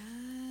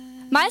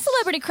crush. My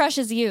celebrity crush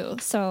is you,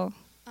 so.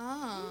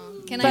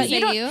 Oh, can But I you say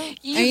don't- you?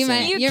 You, Are you my?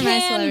 you You're can, my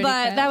celebrity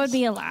but crush. that would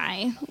be a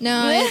lie.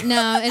 No,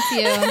 it's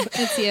you.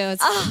 It's you.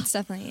 It's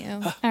definitely you.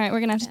 All right, we're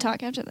going to have to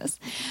talk after this.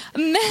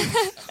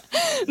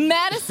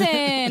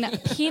 Madison,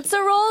 pizza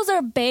rolls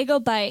or bagel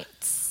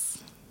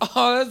bites?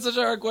 Oh, that's such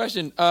a hard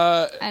question.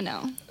 I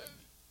know.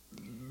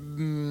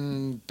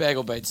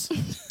 Bagel bites.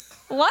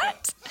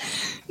 What?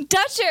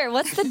 Dutcher,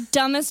 what's the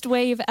dumbest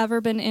way you've ever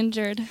been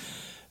injured?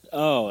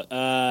 Oh,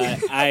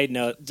 I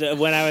know.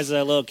 When I was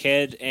a little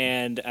kid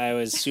and I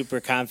was super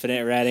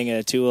confident riding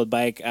a two-wheeled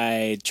bike,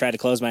 I tried to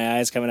close my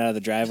eyes coming out of the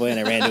driveway and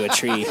I ran into a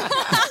tree.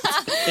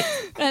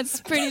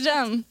 That's pretty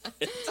dumb.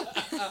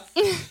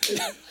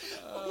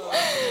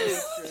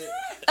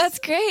 That's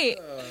great.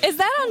 Is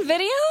that on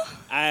video?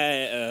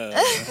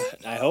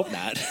 I hope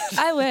not.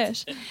 I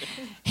wish.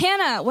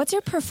 Hannah, what's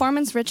your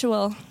performance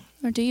ritual?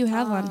 Or do you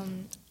have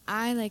one?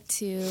 I like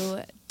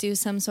to do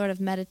some sort of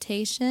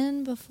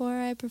meditation before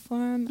I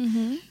perform.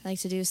 Mm-hmm. I like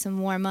to do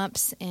some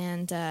warm-ups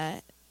and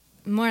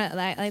more.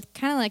 I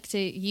kind of like to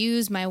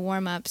use my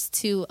warm-ups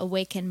to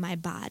awaken my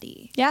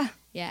body. Yeah.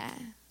 Yeah,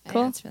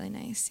 Cool. That's really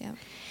nice. Yep.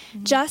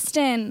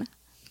 Justin,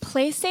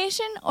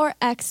 PlayStation or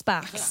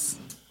Xbox?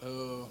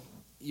 Oh,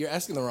 you're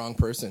asking the wrong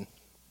person.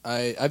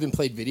 I've been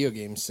playing video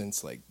games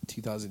since like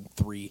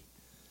 2003.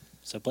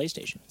 So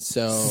PlayStation.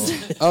 So,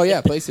 oh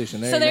yeah, PlayStation.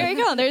 So there you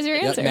go. There's your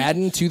Yep, answer.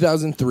 Madden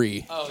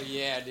 2003. Oh,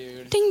 yeah,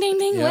 dude. Ding, ding,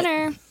 ding, Yep.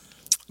 winner.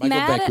 Michael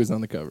Mad- Beck was on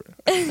the cover.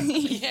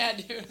 Yeah,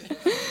 dude.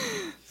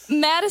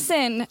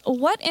 Madison,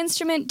 what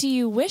instrument do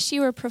you wish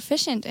you were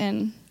proficient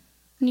in?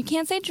 And you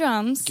can't say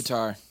drums.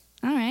 Guitar.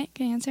 All right,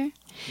 good answer.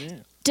 Yeah.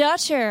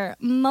 Dutcher,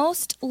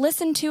 most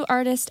listened to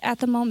artist at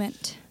the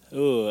moment.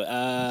 Ooh,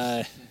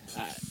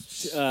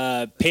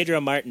 Pedro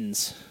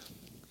Martins.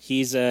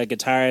 He's a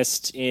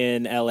guitarist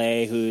in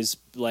LA who's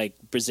like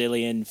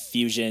Brazilian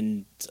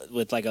fusion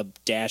with like a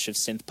dash of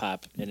synth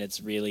pop, and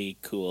it's really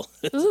cool.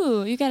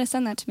 Ooh, you got to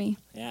send that to me.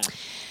 Yeah.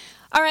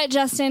 All right,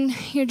 Justin,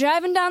 you're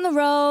driving down the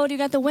road. You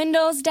got the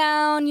windows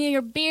down.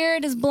 Your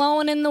beard is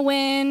blowing in the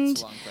wind.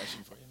 It's a long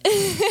question for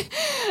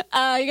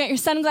you. You got your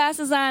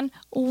sunglasses on.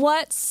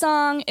 What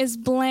song is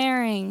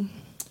blaring?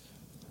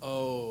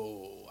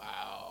 Oh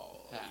wow!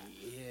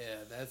 Yeah,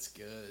 that's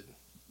good.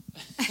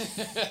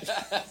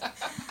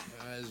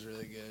 That is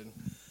really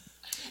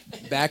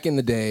good. Back in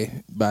the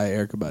Day by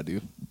Erykah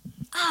Badu.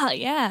 Ah,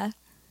 yeah.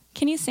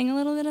 Can you sing a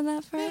little bit of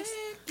that for us?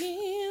 Back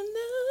in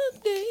the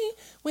day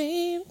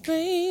when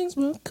things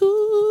were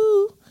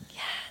cool.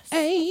 Yes.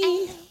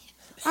 Hey,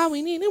 all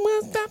we needed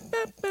was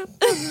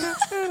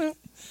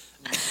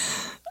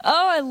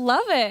Oh, I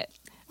love it.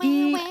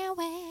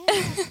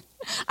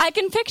 I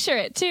can picture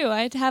it too.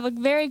 I have a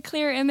very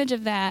clear image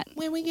of that.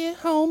 When we get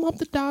home, hope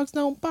the dogs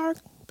don't bark.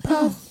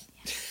 Puff.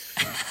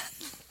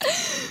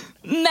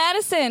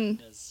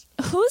 Madison,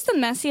 who's the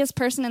messiest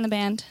person in the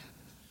band?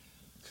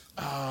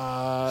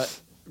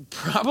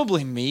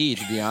 Probably me,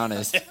 to be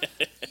honest.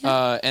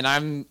 And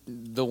I'm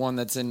the one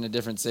that's in a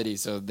different city,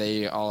 so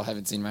they all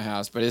haven't seen my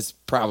house, but it's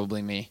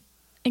probably me.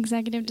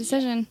 Executive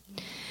decision.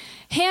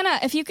 Hannah,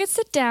 if you could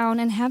sit down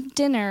and have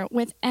dinner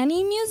with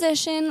any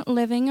musician,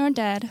 living or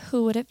dead,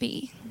 who would it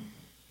be?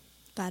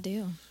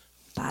 Badu.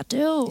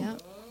 Badu.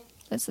 Yep.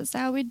 This is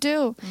how we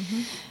do.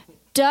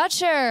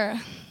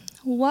 Dutcher,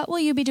 what will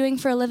you be doing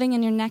for a living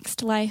in your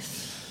next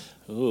life?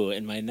 Ooh,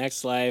 in my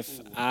next life,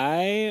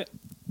 I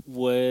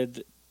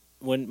would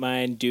wouldn't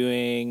mind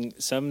doing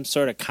some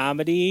sort of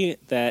comedy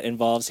that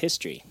involves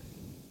history.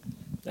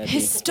 That'd be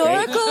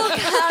Historical great.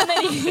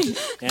 comedy. Yeah.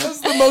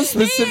 That's the most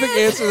specific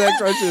answer to that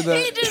question.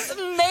 He just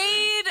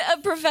made a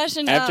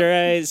profession After up.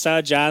 I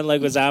saw John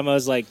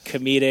Leguizamo's like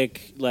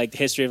comedic like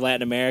history of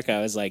Latin America, I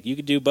was like, you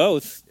could do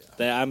both.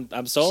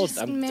 I'm sold. Just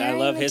I marrying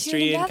love the two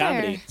history and together.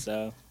 comedy.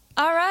 So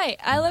All right.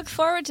 I look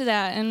forward to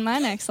that in my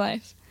next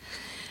life.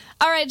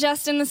 All right,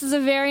 Justin, this is a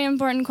very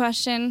important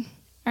question.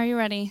 Are you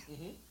ready?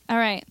 Mm-hmm. All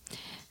right.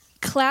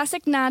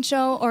 Classic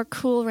nacho or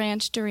Cool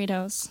Ranch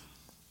Doritos?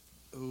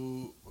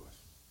 Ooh,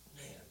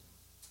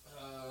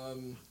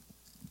 man.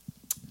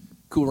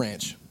 Cool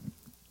Ranch.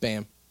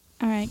 Bam.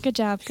 All right. Good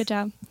job. Good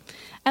job.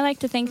 I like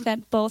to think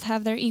that both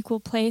have their equal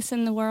place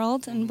in the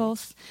world and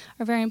both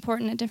are very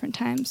important at different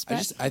times.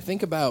 But I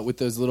think about with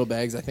those little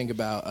bags. I think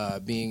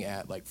about being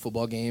at like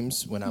football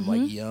games when I'm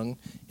like young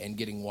and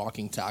getting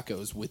walking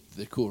tacos with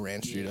the Cool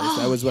Ranch Doritos.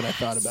 That was what I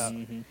thought about.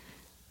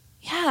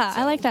 yeah,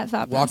 I like that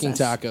thought Walking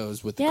process.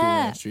 tacos with the Cool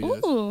Yeah. Ranch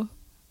Doritos.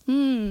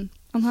 Ooh.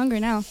 I'm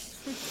hungry now.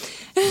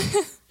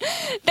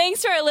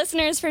 Thanks to our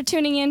listeners for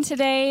tuning in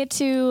today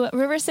to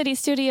River City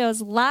Studios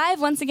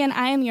Live. Once again,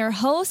 I am your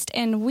host,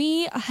 and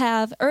we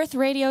have Earth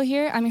Radio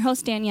here. I'm your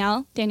host,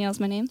 Danielle. Danielle's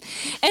my name.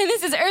 And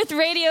this is Earth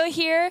Radio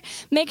here.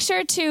 Make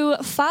sure to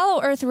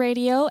follow Earth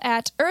Radio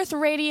at Earth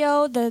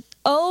Radio. The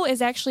O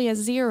is actually a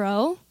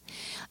 0.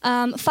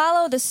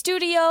 Follow the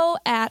studio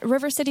at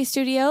River City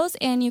Studios,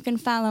 and you can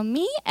follow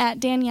me at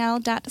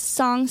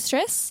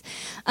danielle.songstress.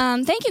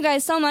 Thank you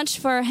guys so much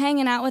for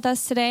hanging out with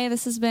us today.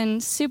 This has been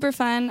super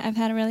fun. I've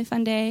had a really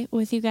fun day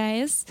with you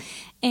guys.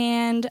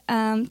 And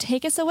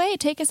take us away.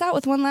 Take us out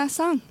with one last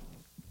song.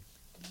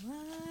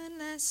 One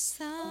last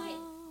song.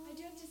 I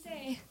do have to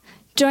say,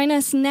 join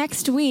us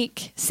next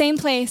week, same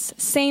place,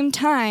 same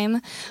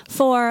time,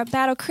 for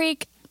Battle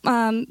Creek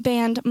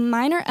band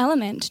Minor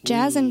Element,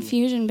 jazz and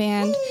fusion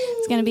band.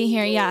 It's gonna be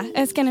here. Yeah,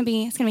 it's gonna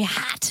be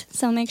hot.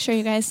 So make sure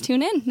you guys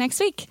tune in next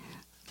week.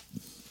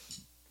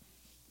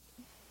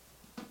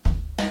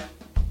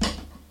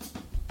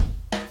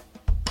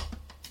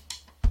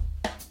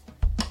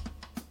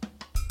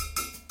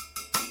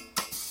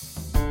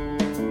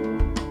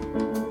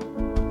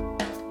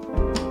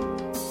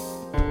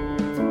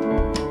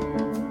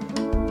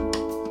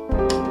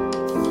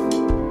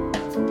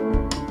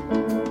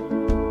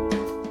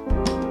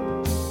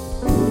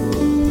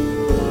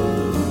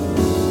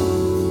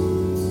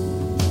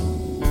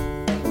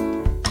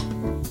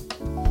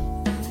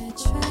 I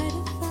tried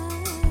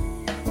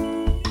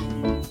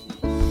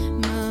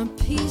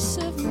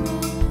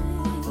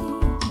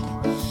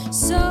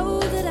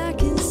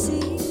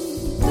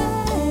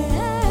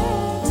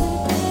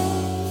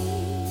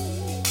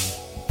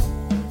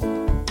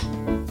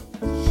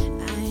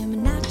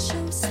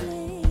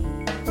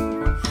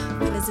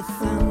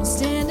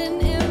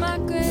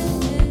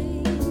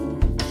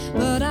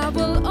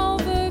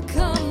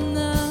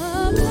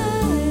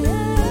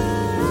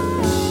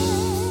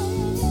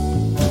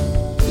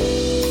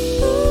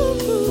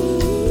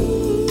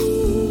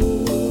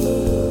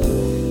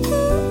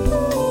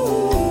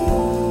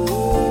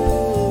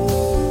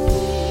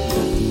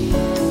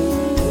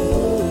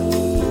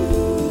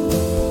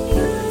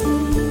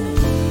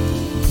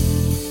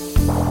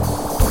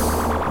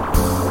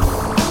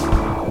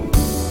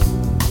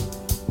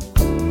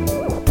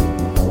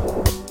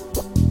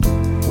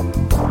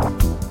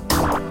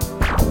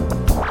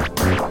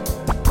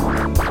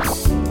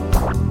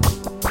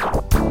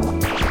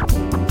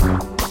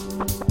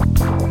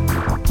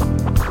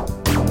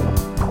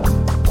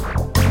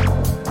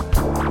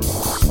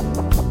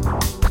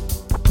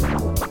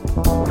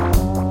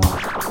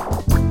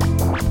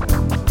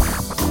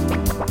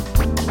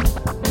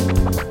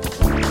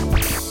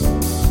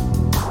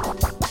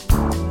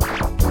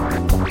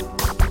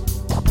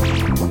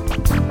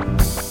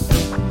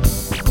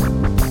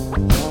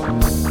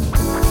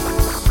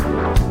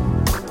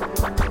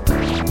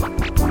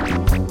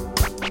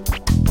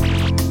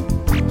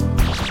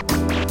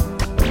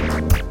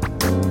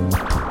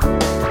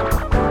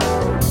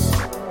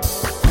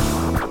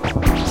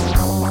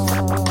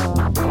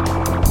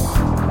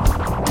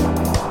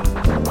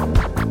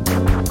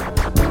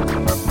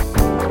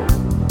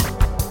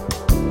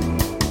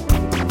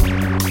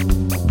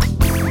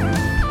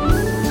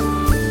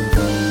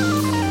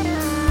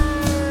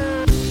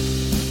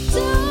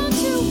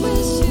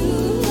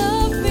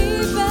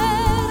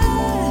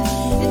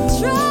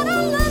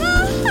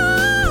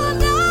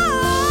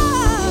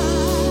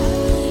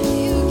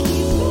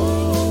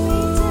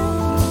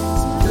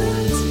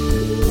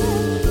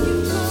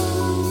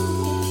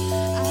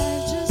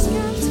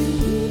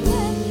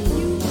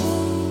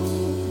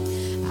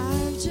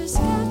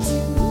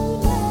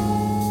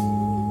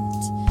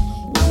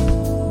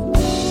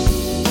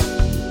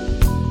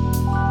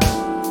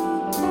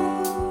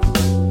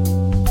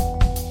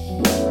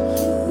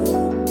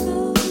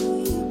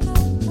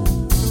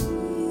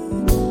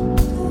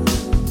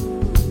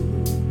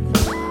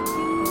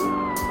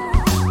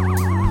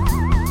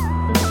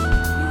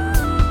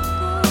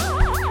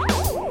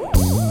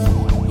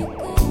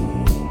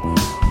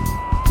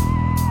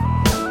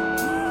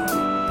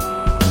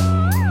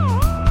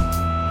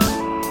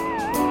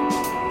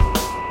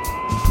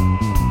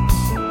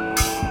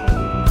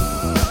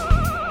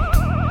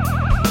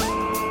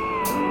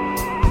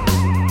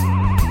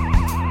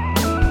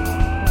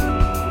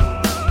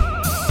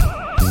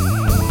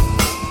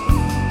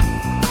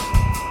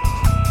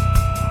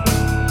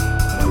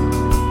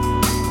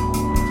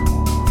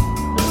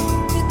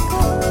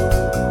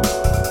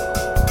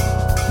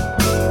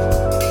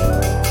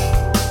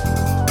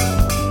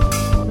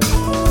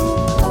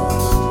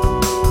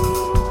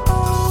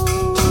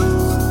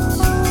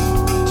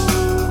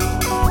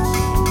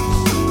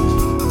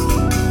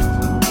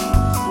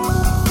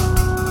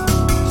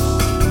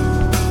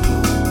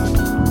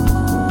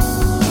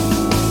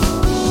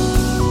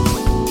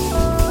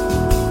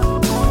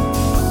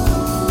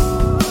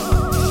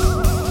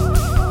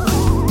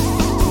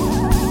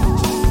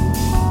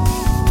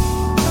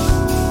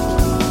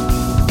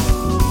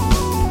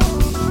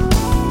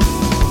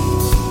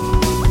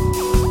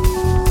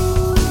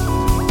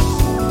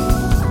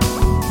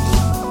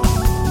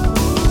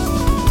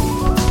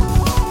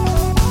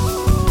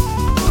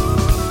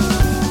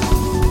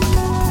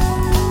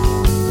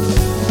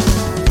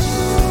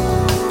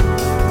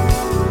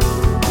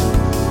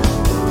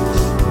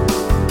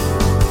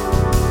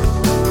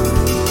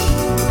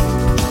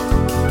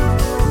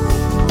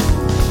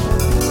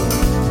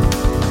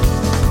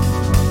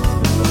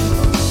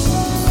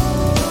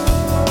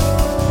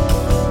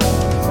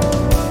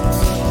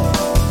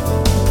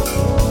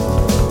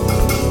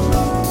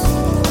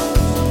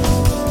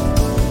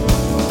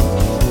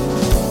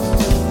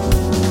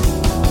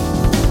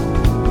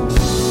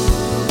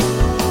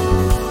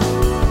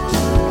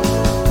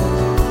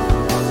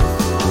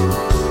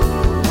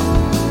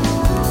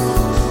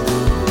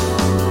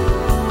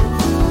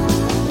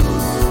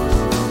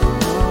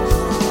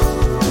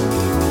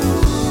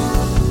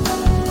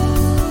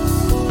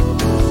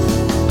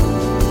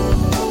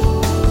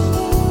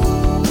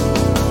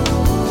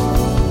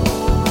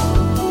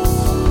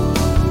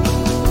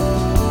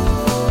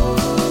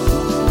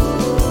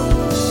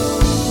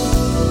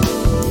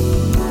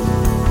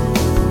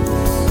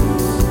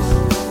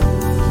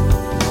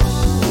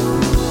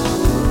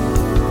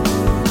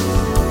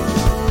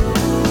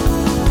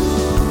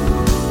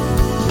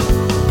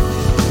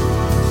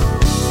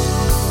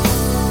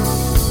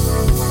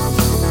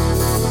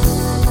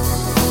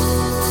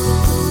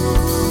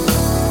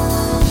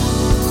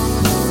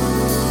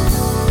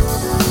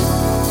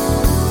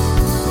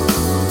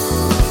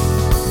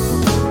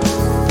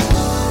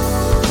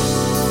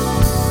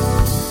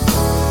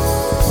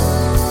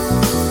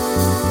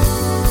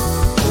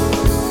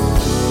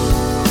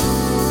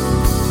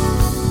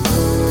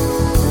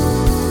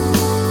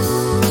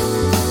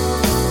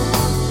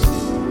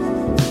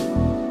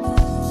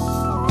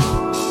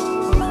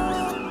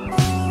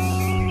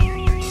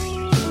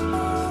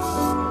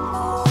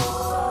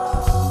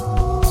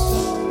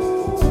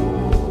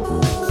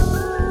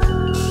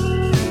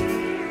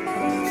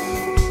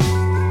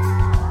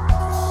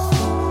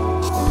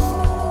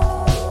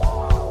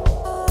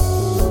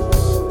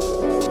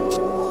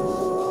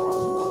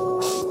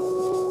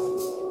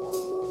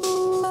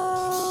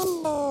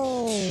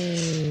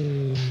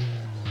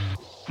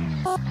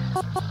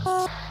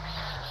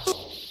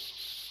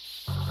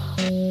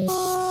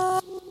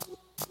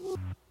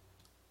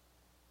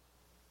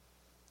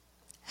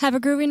Have a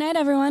groovy night,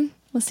 everyone.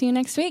 We'll see you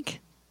next week.